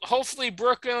 hopefully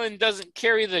Brooklyn doesn't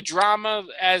carry the drama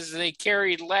as they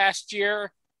carried last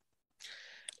year.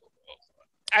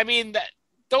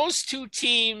 Those two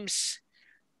teams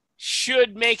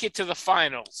should make it to the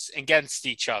finals against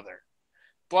each other.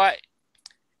 But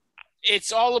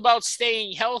it's all about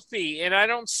staying healthy, and I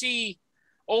don't see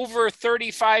over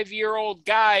 35-year-old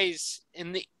guys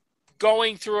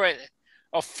going through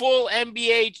a full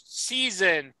NBA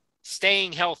season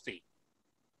staying healthy.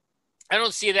 I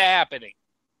don't see that happening.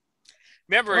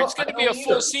 Remember, it's going to be a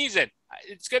full season.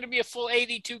 It's going to be a full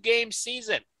 82 game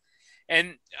season.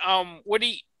 And what are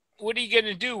you going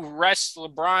to do? Rest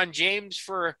LeBron James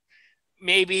for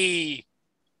maybe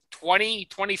 20,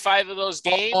 25 of those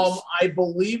games? I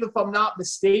believe, if I'm not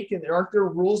mistaken, aren't there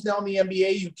rules now in the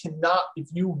NBA? You cannot, if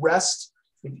you rest,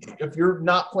 if you're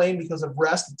not playing because of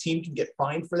rest, the team can get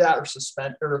fined for that or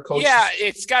suspended or a coach. Yeah,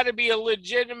 it's got to be a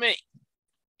legitimate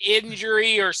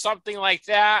injury or something like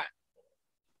that.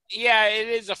 Yeah, it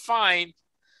is a fine,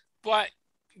 but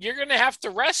you're going to have to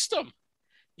rest him.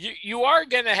 You are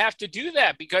going to have to do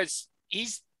that because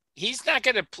he's not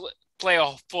going to play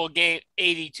a full game,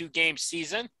 82 game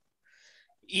season.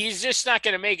 He's just not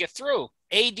going to make it through.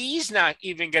 AD's not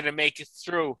even going to make it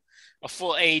through a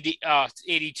full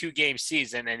 82 game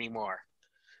season anymore.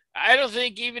 I don't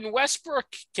think even Westbrook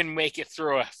can make it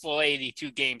through a full 82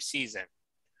 game season.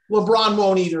 LeBron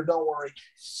won't either. Don't worry.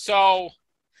 So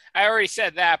I already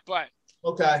said that, but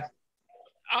okay.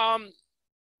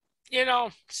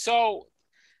 So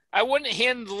I wouldn't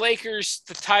hand the Lakers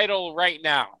the title right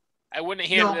now. I wouldn't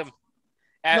hand them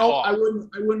at all. I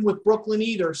wouldn't with Brooklyn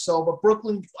either. So, but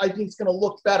Brooklyn, I think, is going to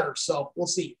look better. So we'll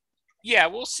see. Yeah,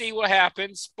 we'll see what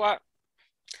happens. But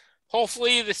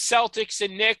hopefully the Celtics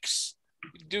and Knicks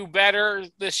do better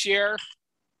this year.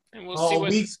 And we'll see.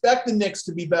 We expect the Knicks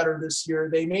to be better this year.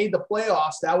 They made the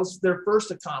playoffs. That was their first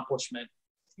accomplishment.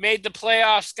 Made the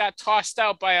playoffs, got tossed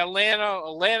out by Atlanta.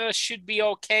 Atlanta should be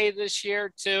okay this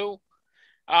year too.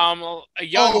 A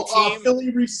young team. Philly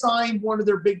re-signed one of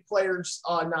their big players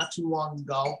not too long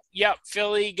ago. Yep,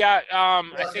 Philly got I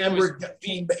think it was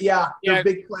their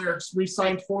big players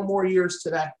re-signed 4 more years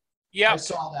today. Yeah, I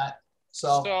saw that.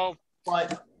 So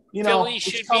but Philly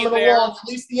it's coming along. At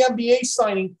least the NBA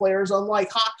signing players, unlike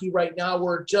hockey right now,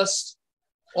 we're just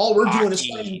all we're doing is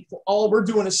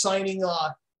signing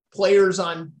players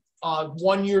on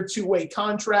 1 year, 2-way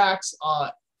contracts,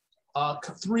 a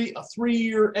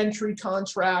 3-year entry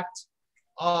contract.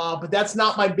 But that's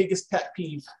not my biggest pet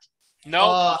peeve.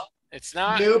 No, it's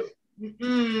not. Nope.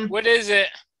 What is it?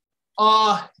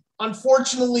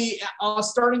 Unfortunately,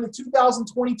 starting the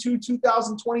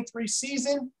 2022-2023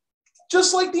 season,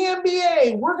 just like the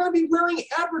NBA, we're going to be wearing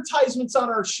advertisements on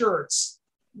our shirts.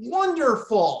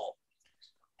 Wonderful.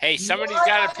 Hey, somebody's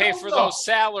got to pay for those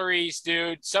salaries,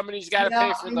 dude. Somebody's got to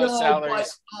pay for those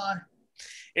salaries.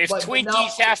 If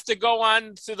Twinkies have to go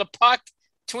on to the puck,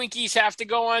 Twinkies have to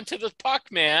go on to the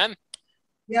puck, man.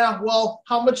 Yeah, well,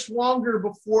 how much longer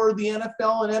before the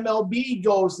NFL and MLB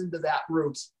goes into that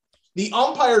route? The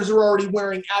umpires are already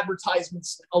wearing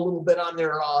advertisements a little bit on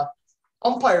their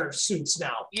umpire suits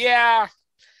now. Yeah,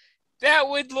 that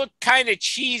would look kind of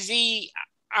cheesy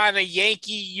on a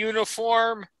Yankee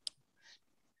uniform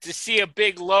to see a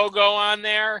big logo on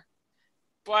there.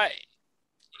 But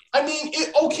I mean,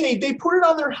 they put it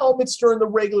on their helmets during the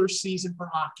regular season for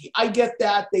hockey. I get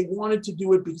that. They wanted to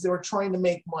do it because they were trying to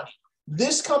make money.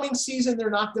 This coming season,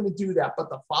 they're not going to do that. But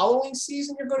the following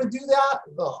season, you're going to do that?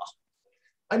 Ugh.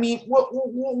 I mean, what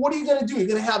are you going to do? You're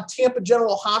going to have Tampa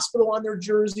General Hospital on their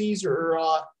jerseys, or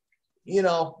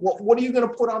what are you going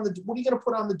to put on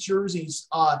the jerseys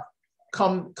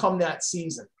come that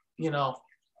season? And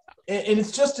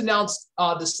it's just announced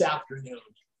this afternoon.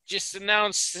 Just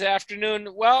announced this afternoon.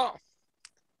 Well,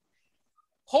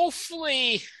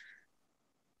 hopefully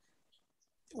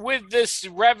with this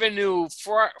revenue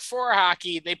for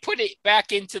hockey, they put it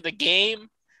back into the game,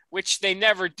 which they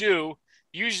never do.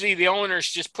 Usually the owners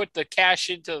just put the cash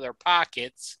into their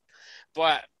pockets.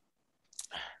 But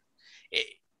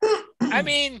I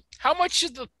mean, how much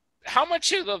of the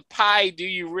pie do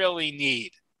you really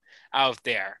need out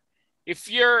there? It's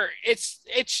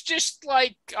just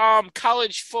like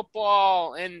college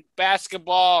football and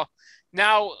basketball.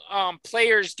 Now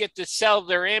players get to sell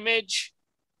their image.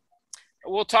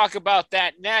 We'll talk about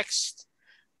that next.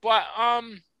 But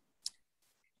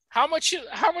how much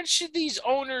do these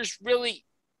owners really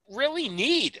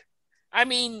need? I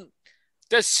mean,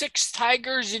 does 6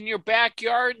 tigers in your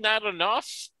backyard not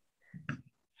enough?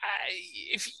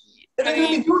 They're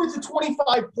going to be doing it to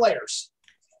 25 players.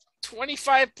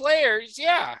 25 players,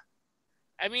 yeah.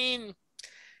 I mean,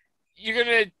 you're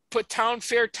going to put Town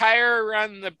Fair tire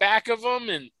on the back of them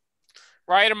and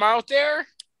ride them out there?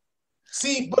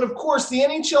 See, but of course, the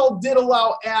NHL did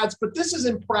allow ads, but this is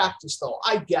in practice, though.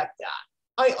 I get that.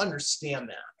 I understand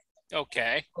that.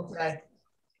 Okay.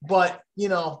 But,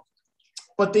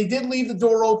 but they did leave the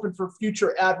door open for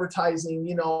future advertising,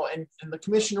 and the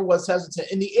commissioner was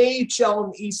hesitant. In the AHL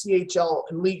and ECHL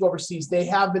and League Overseas, they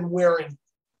have been wearing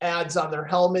ads on their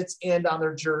helmets and on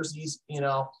their jerseys,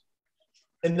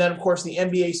 And then, of course, the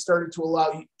NBA started to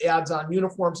allow ads on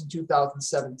uniforms in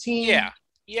 2017. Yeah.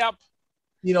 Yep.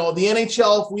 The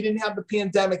NHL, if we didn't have the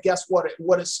pandemic, guess what? It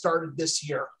would have started this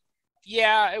year.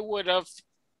 Yeah, it would have.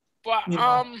 But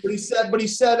But he said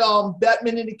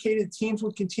Bettman indicated teams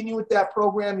would continue with that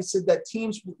program. He said that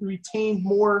teams retained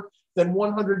more than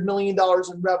 $100 million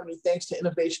in revenue thanks to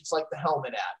innovations like the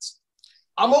helmet ads.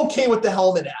 I'm okay with the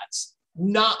helmet ads,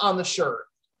 not on the shirt.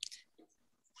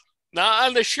 Not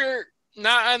on the shirt,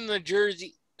 not on the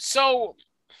jersey. So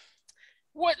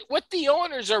what the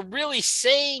owners are really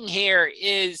saying here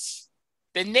is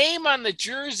the name on the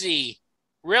jersey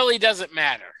really doesn't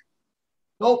matter.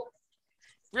 Nope.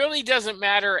 Really doesn't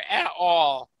matter at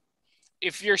all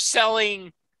if you're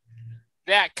selling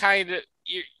that kind of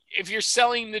if you're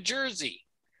selling the jersey.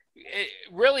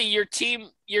 Really your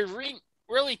team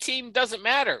doesn't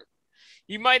matter.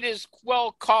 You might as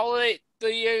well call it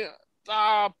the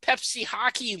Pepsi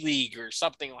Hockey League or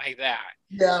something like that.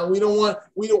 Yeah,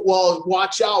 well,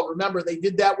 watch out. Remember, they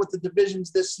did that with the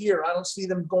divisions this year. I don't see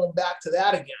them going back to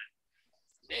that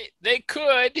again. They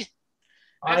could.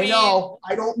 I know.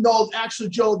 I don't know. Actually,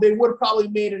 Joe, they would have probably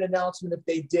made an announcement if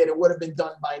they did. It would have been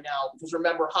done by now because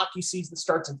remember, hockey season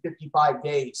starts in 55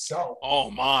 days. So. Oh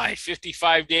my,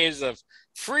 55 days of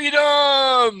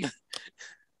freedom.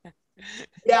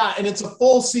 Yeah, and it's a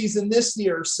full season this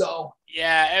year, so.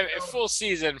 Yeah, full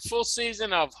season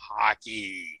of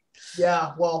hockey.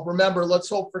 Yeah, well, remember, let's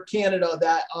hope for Canada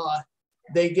that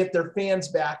they get their fans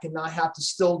back and not have to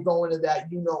still go into that,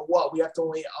 we have to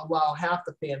only allow half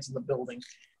the fans in the building.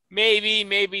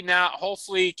 Maybe not.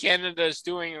 Hopefully Canada's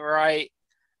doing right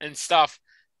and stuff.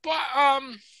 But,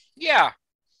 yeah.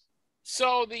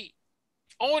 So the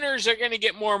owners are going to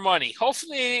get more money.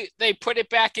 Hopefully they put it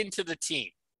back into the team.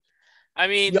 I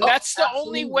mean, that's the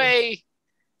only way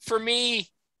for me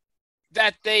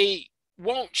that they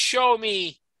won't show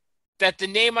me that the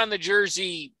name on the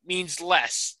jersey means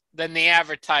less than the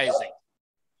advertising.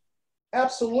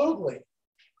 Absolutely.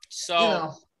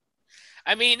 So,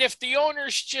 I mean, if the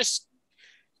owners just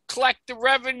collect the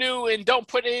revenue and don't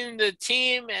put it in the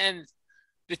team and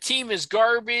the team is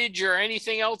garbage or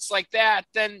anything else like that,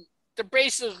 then they're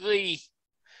basically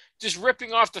just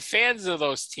ripping off the fans of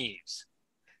those teams.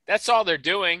 That's all they're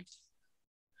doing.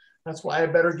 That's why I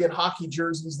better get hockey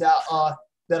jerseys that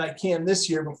I can this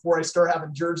year before I start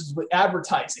having jerseys with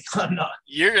advertising on them.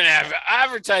 You're going to have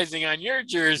advertising on your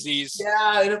jerseys.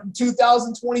 Yeah, in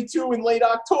 2022 in late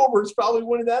October is probably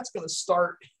when that's going to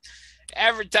start.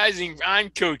 Advertising on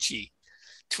Coachy,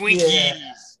 Twinkies,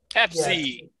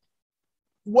 Pepsi. Yeah.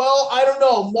 Well, I don't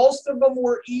know. Most of them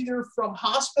were either from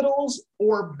hospitals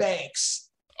or banks.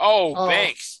 Oh,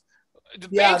 banks. The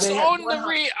banks own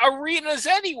the arenas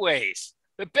anyways.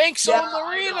 The banks own the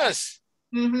arenas.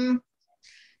 Mm-hmm.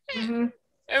 Mm-hmm.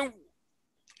 And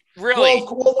really?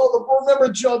 Well, remember,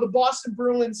 Joe, the Boston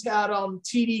Bruins had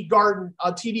TD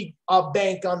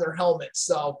Bank on their helmets.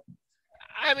 So,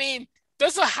 I mean,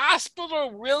 does a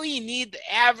hospital really need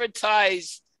to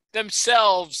advertise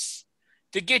themselves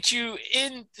to get you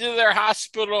into their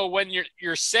hospital when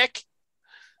you're sick?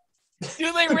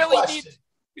 Do they really need?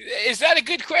 Is that a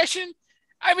good question?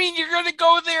 I mean, you're going to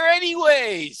go there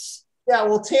anyways. Yeah,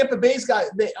 well, Tampa Bay's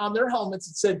on their helmets,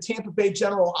 it said Tampa Bay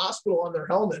General Hospital on their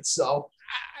helmets. So,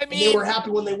 I mean, they were happy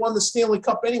when they won the Stanley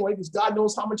Cup anyway, because God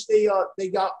knows how much they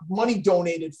got money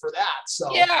donated for that.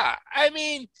 So, yeah, I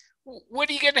mean, what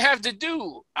are you going to have to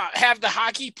do? Have the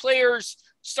hockey players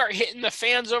start hitting the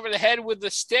fans over the head with the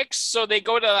sticks so they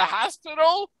go to the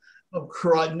hospital? Oh,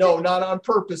 crud. No, not on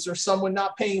purpose, or someone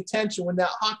not paying attention when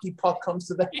that hockey puck comes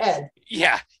to the head.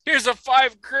 Yeah. Here's a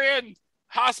 $5,000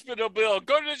 hospital bill.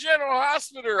 Go to the general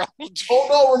hospital. Oh,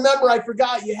 no, remember, I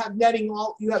forgot you have netting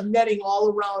all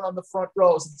around on the front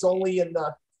rows. It's only in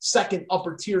the second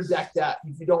upper tier deck that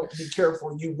if you don't be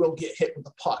careful, you will get hit with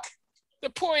the puck. The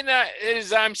point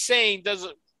is I'm saying, does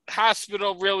a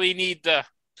hospital really need to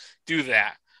do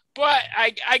that? But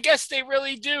I guess they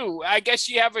really do. I guess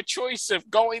you have a choice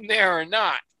of going there or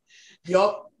not.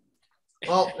 Yep.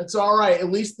 Well, it's all right.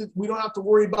 At least we don't have to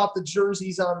worry about the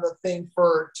jerseys on the thing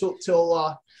for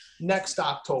till next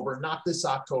October, not this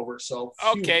October. So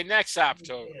okay, next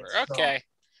October. Okay.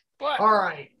 But all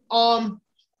right.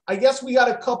 I guess we got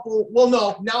a couple. Well,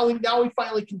 no. Now we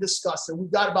finally can discuss it. We've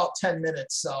got about 10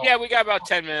 minutes. So yeah, we got about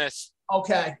 10 minutes.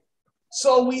 Okay.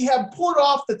 So we have put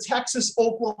off the Texas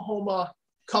Oklahoma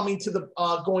coming to the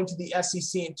going to the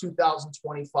SEC in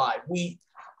 2025.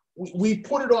 We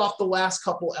put it off the last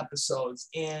couple episodes,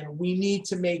 and we need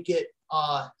to make it.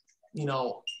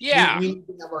 Yeah, we need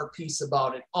to have our piece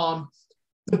about it.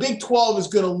 The Big 12 is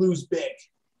going to lose big.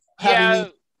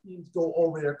 Having teams go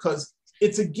over there because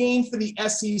it's a game for the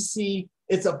SEC.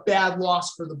 It's a bad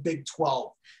loss for the Big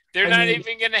 12. They're not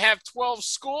even going to have 12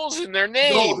 schools in their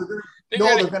name. They're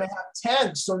going to have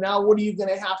 10. So now what are you going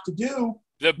to have to do?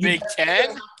 The Big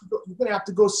Ten? You're going to have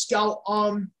to go scout.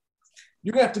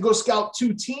 You're going to have to go scout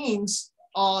 2 teams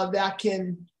that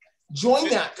can join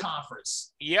that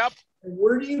conference. Yep. And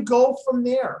where do you go from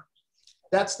there?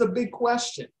 That's the big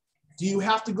question. Do you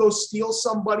have to go steal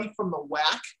somebody from the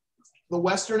WAC, the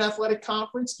Western Athletic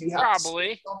Conference? Do you have to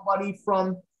steal somebody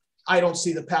from? I don't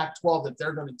see the Pac-12 that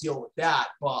they're going to deal with that,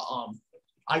 but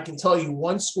I can tell you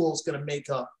one school is going to make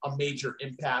a major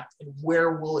impact. And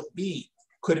where will it be?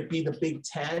 Could it be the Big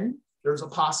Ten? There's a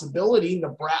possibility.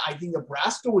 I think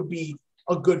Nebraska would be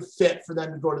a good fit for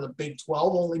them to go to the Big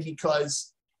 12, only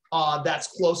because that's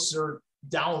closer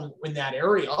down in that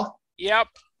area. Yep.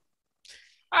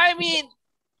 I mean,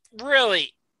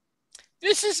 really,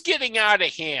 this is getting out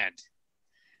of hand.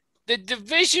 The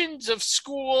divisions of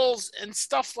schools and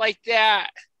stuff like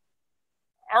that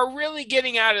are really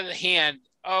getting out of the hand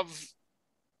of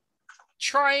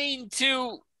trying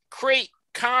to create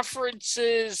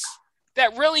conferences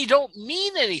that really don't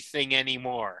mean anything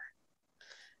anymore.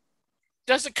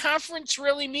 Does a conference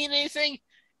really mean anything?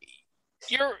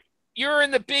 You're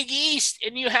in the Big East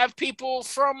and you have people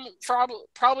from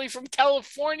probably from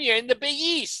California in the Big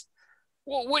East.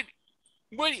 What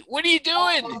are you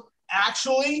doing?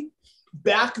 Actually,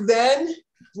 back then,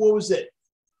 what was it?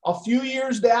 A few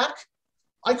years back,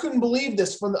 I couldn't believe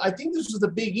this. I think this was the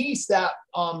Big East that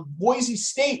Boise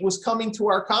State was coming to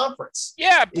our conference.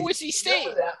 Yeah, Boise State.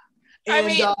 And, I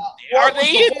mean, are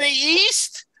they in the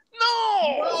East?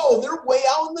 No, they're way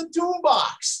out in the dune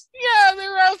box. Yeah,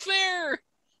 they're out there.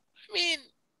 I mean,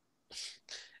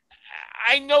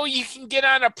 I know you can get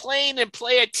on a plane and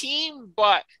play a team,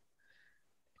 but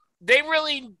they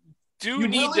really do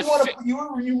need to.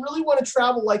 You really want to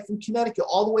travel like from Connecticut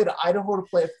all the way to Idaho to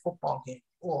play a football game?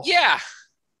 Oh. Yeah.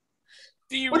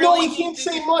 We can't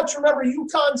say much. Remember,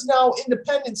 UConn's now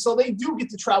independent, so they do get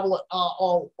to travel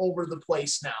all over the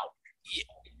place now.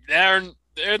 Yeah,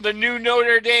 they're the new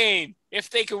Notre Dame. If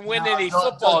they can win any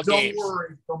football games, don't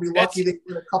worry. They'll be lucky they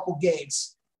win a couple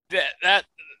games.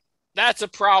 That's a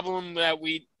problem that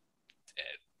we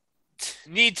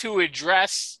need to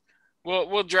address.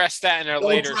 We'll address that in a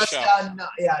later show.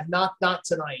 Not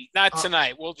tonight. Not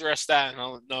tonight. We'll address that in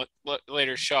a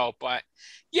later show. But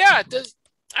yeah,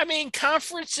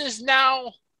 conferences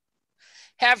now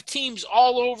have teams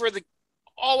all over the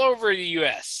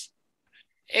U.S.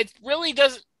 It really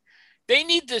doesn't. They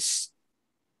need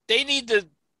to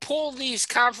pull these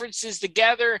conferences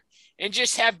together and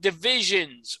just have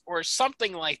divisions or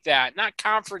something like that, not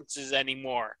conferences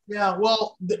anymore. Yeah,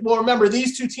 well, remember,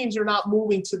 these 2 teams are not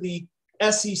moving to the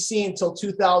SEC until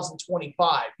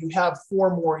 2025. You have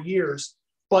 4 more years.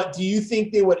 But do you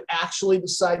think they would actually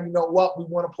decide, you know what, we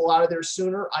want to pull out of there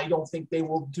sooner? I don't think they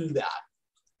will do that.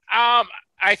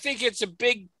 I think it's a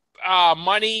big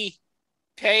money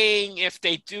paying if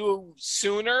they do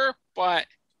sooner, but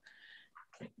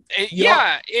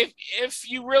yeah, if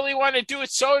you really want to do it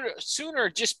sooner,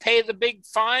 just pay the big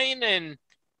fine and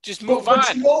just move on.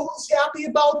 But you know who's happy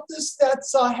about this?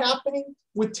 That's happening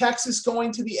with Texas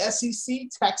going to the SEC,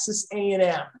 Texas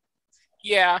A&M.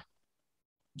 Yeah,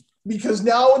 because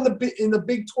now in the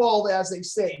Big 12, as they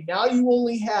say, now you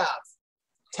only have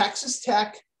Texas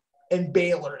Tech and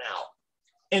Baylor now,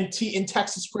 and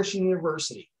Texas Christian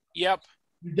University. Yep.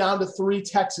 You're down to 3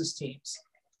 Texas teams.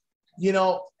 You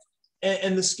know,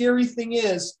 and the scary thing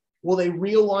is, will they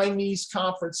realign these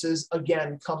conferences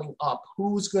again coming up?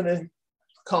 Who's going to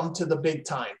come to the big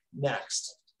time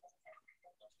next?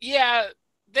 Yeah,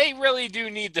 they really do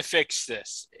need to fix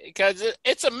this because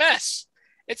it's a mess.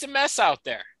 It's a mess out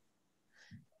there.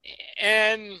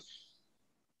 And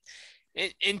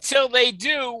until they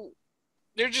do,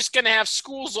 they're just going to have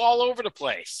schools all over the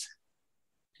place.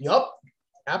 Yep,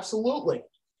 absolutely.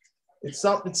 It's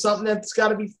something that's got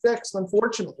to be fixed.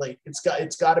 Unfortunately, it's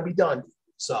got to be done.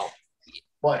 So,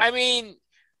 but I mean,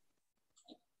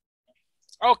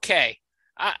 okay,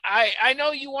 I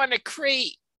know you want to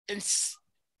create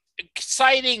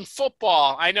exciting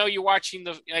football. I know you're watching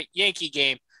the Yankee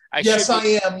game. Yes,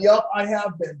 I am. Yep, I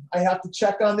have been. I have to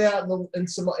check on that in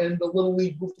the Little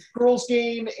League girls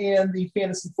game and the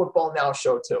Fantasy Football Now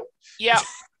show too. Yeah,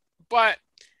 but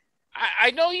I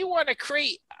know you want to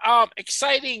create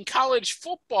exciting college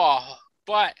football,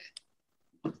 but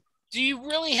do you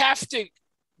really have to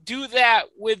do that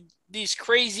with these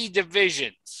crazy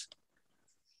divisions?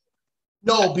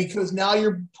 No, because now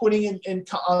you're putting in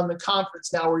on the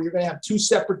conference now where you're going to have 2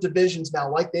 separate divisions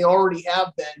now, like they already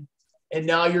have been, and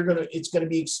now it's going to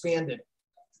be expanded.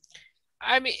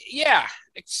 I mean, yeah,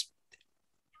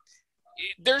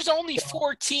 there's only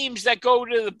 4 teams that go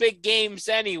to the big games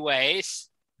anyways.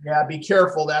 Yeah, be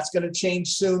careful. That's going to change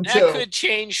soon, too. That could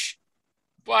change,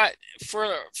 but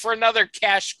for another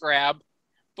cash grab.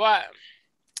 But,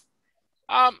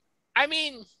 I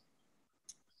mean,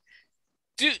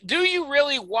 do you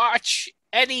really watch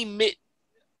any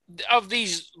of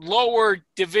these lower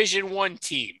Division I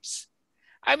teams?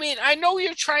 I mean, I know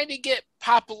you're trying to get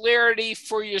popularity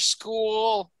for your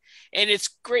school, and it's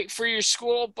great for your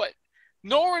school, but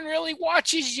no one really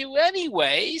watches you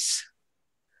anyways.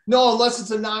 No, unless it's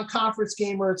a non-conference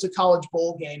game or it's a college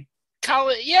bowl game.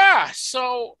 Yeah.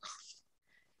 So,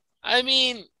 I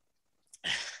mean,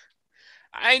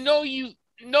 I know you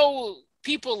know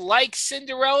people like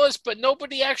Cinderellas, but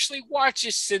nobody actually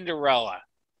watches Cinderella.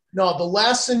 No, the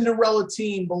last Cinderella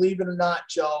team, believe it or not,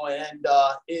 Joe, and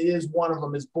it is one of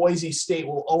them, is Boise State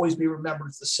will always be remembered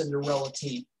as the Cinderella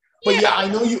team. But yeah, I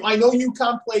know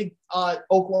UConn played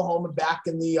Oklahoma back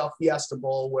in the Fiesta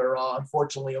Bowl, where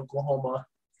unfortunately Oklahoma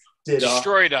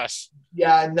destroyed us.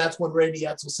 Yeah, and that's when Randy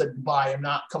Edsel said goodbye. I'm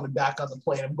not coming back on the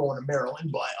plane. I'm going to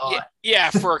Maryland. But yeah,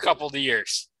 for a couple of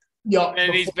years. Yeah,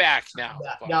 and he's back now.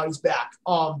 Now he's back.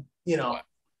 But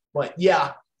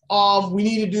yeah. We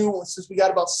need to do, since we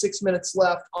got about 6 minutes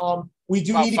left. We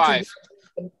do need to.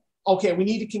 We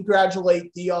need to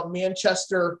congratulate the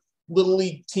Manchester Little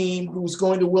League team who's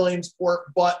going to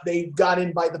Williamsport, but they got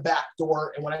in by the back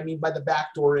door. And what I mean by the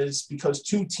back door is because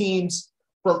 2 teams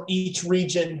from each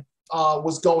region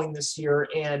was going this year.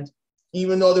 And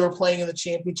even though they were playing in the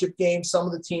championship game, some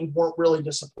of the teams weren't really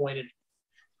disappointed.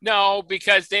 No,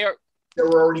 because they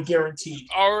were already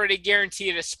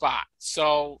guaranteed. A spot.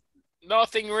 So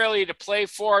nothing really to play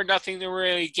for, nothing to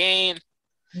really gain.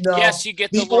 No. Yes, you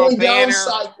get the little only banner.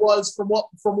 Downside was, from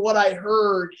what I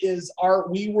heard, is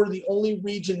we were the only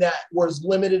region that was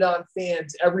limited on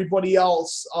fans. Everybody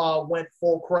else went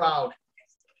full crowd.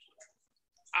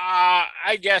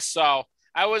 I guess so.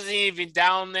 I wasn't even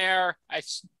down there.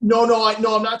 No, I'm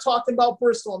not talking about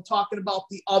Bristol. I'm talking about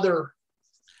the other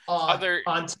on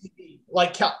TV,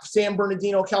 like San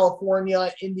Bernardino,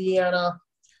 California, Indiana.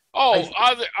 Oh,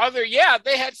 yeah,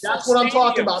 they had. That's what I'm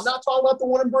talking about. I'm not talking about the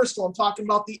one in Bristol. I'm talking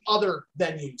about the other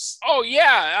venues. Oh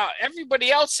yeah,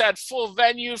 everybody else had full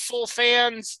venue, full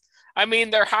fans. I mean,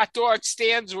 their hot dog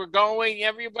stands were going.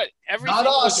 Everything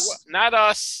not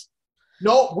us.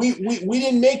 No, we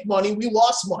didn't make money. We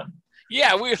lost money.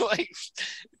 Yeah, we were like,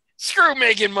 screw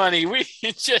making money. We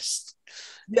just.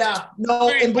 Yeah, no,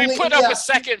 we put up a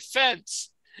second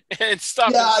fence and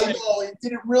stuff. Yeah, I know.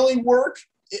 Did it really work?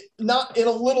 Not in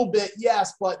a little bit,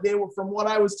 yes, but they were, from what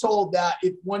I was told, that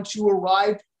if once you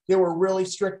arrived, they were really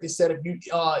strict. They said if you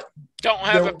don't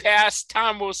have a pass,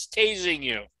 Tom was tasing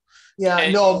you.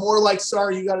 Yeah, no, more like,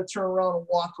 sorry, you got to turn around and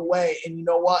walk away. And you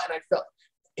know what? And I felt,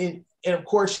 and of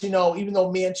course, even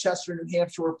though Manchester and New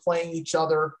Hampshire were playing each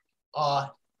other,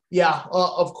 of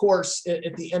course,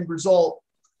 at the end result,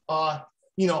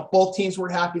 both teams were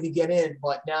happy to get in.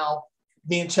 But now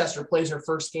Manchester plays their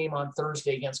first game on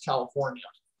Thursday against California.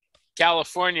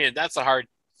 That's a hard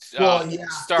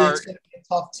start.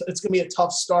 It's gonna be a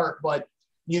tough start, but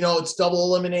it's double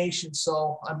elimination,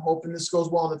 so I'm hoping this goes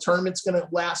well. And the tournament's gonna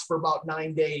last for about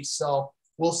 9 days, so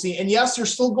we'll see. And yes, they're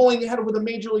still going ahead with a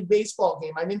Major League Baseball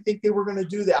game. I didn't think they were gonna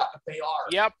do that, but they are.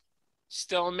 Yep,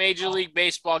 still a Major League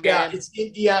Baseball game.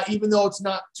 Even though it's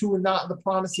not the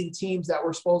promising teams that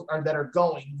are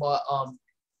going, but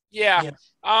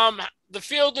the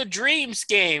Field of Dreams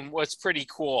game was pretty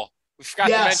cool. We forgot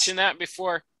to mention that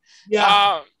before.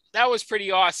 Yeah. That was pretty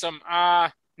awesome.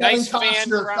 Nice fan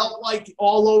crowd. Felt like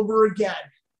all over again.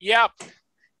 Yep.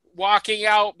 Walking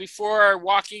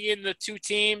in the 2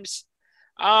 teams.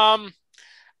 I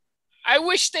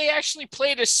wish they actually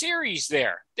played a series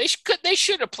there. They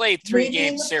should have played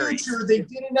 3-game series. They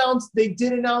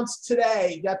did announce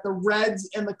today that the Reds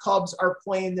and the Cubs are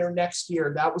playing there next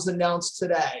year. That was announced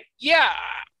today. Yeah.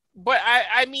 But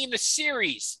I mean a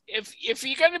series. If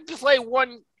you're going to play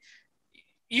one,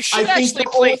 you should actually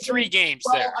play 3 games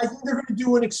there. I think they're going to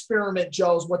do an experiment,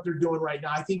 Joe, is what they're doing right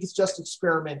now. I think it's just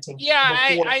experimenting. Yeah,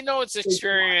 I know it's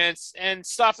experiments and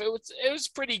stuff. It was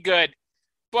pretty good.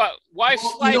 But why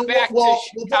fly back to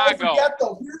Chicago? Don't forget,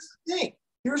 though,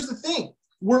 here's the thing.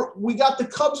 We got the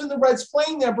Cubs and the Reds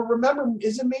playing there, but remember,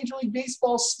 isn't Major League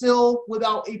Baseball still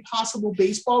without a possible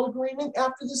baseball agreement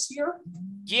after this year?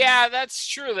 Yeah, that's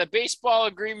true. The baseball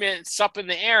agreement's up in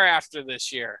the air after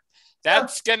this year.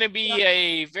 That's going to be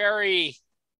a very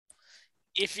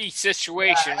iffy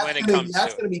situation when it comes to it.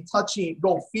 That's going to be touchy,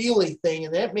 go-feely thing,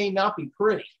 and that may not be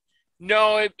pretty.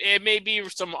 No, it may be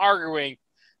some arguing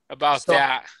about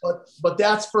that. But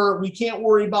that's we can't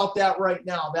worry about that right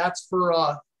now. That's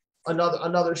for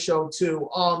another show too.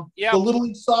 Yep. The Little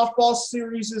League softball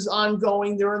series is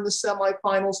ongoing. They're in the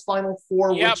semifinals, Final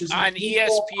Four, Yep, which is on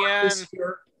ESPN.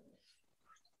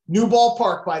 New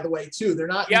ballpark, by the way, too. They're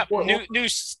not. Yep, new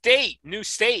state,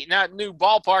 not new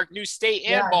ballpark, new state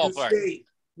and ballpark. New state.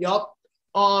 Yep.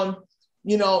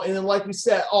 You know, and then like we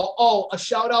said, a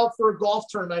shout out for a golf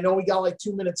tournament. I know we got like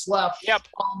 2 minutes left. Yep.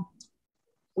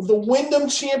 The Wyndham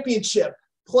Championship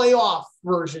playoff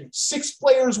version. 6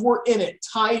 players were in it,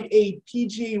 tied a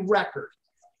PGA record.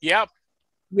 Yep.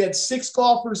 We had 6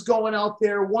 golfers going out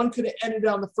there. One could have ended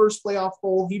on the first playoff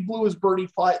hole. He blew his birdie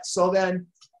putt. So then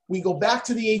we go back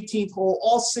to the 18th hole.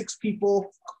 All 6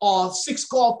 people, 6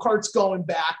 golf carts going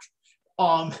back.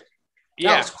 That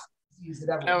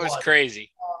was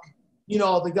crazy. You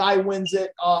know, the guy wins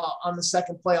it on the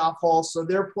second playoff hole. So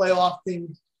their playoff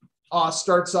thing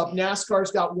starts up.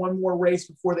 NASCAR's got one more race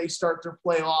before they start their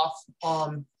playoff.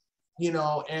 You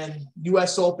know, and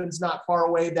U.S. Open's not far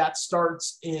away. That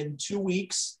starts in 2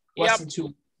 weeks, less than 2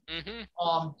 weeks.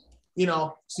 Mm-hmm. You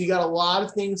know, so you got a lot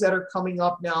of things that are coming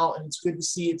up now, and it's good to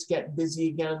see it's getting busy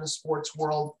again in the sports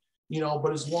world, you know,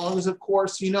 but as long as, of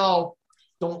course, you know,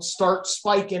 don't start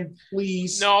spiking,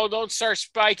 please. No, don't start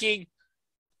spiking.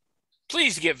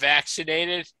 Please get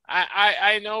vaccinated.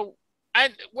 I know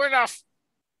we're not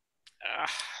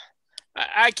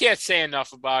I can't say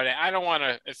enough about it. I don't want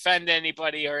to offend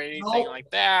anybody or anything like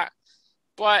that,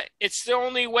 but it's the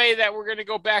only way that we're going to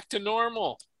go back to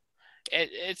normal.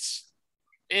 It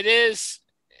is.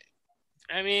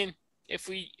 I mean, if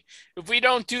we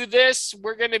don't do this,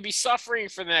 we're going to be suffering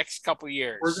for the next couple of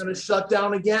years. We're going to shut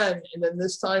down again, and then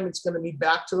this time it's going to be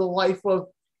back to the life of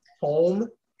home,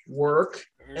 work,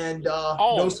 and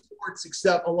no sports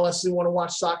except unless you want to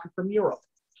watch soccer from Europe.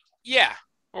 Yeah,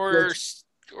 or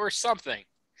something.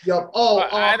 Yep.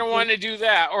 I don't want to do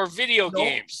that, or video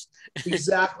games.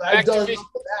 Exactly. I've done enough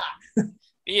of that.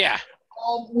 Yeah.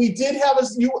 We did have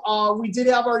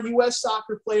our U.S.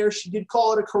 soccer player. She did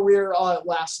call it a career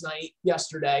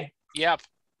yesterday. Yep.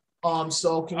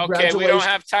 So congratulations. Okay, we don't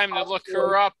have time to look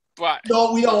her up, but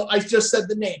no, we don't. I just said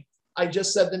the name.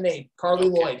 Carly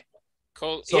Lloyd.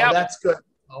 Cool. So that's good.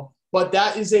 But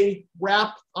that is a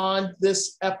wrap on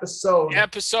this episode.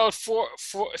 Episode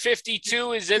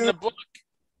 52 is in the book.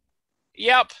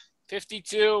 Yep,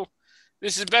 52.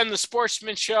 This has been the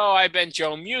Sportsman Show. I've been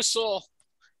Joe Musil.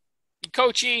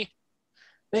 Coachy.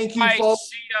 Thank you, folks.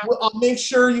 Make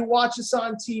sure you watch us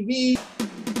on TV.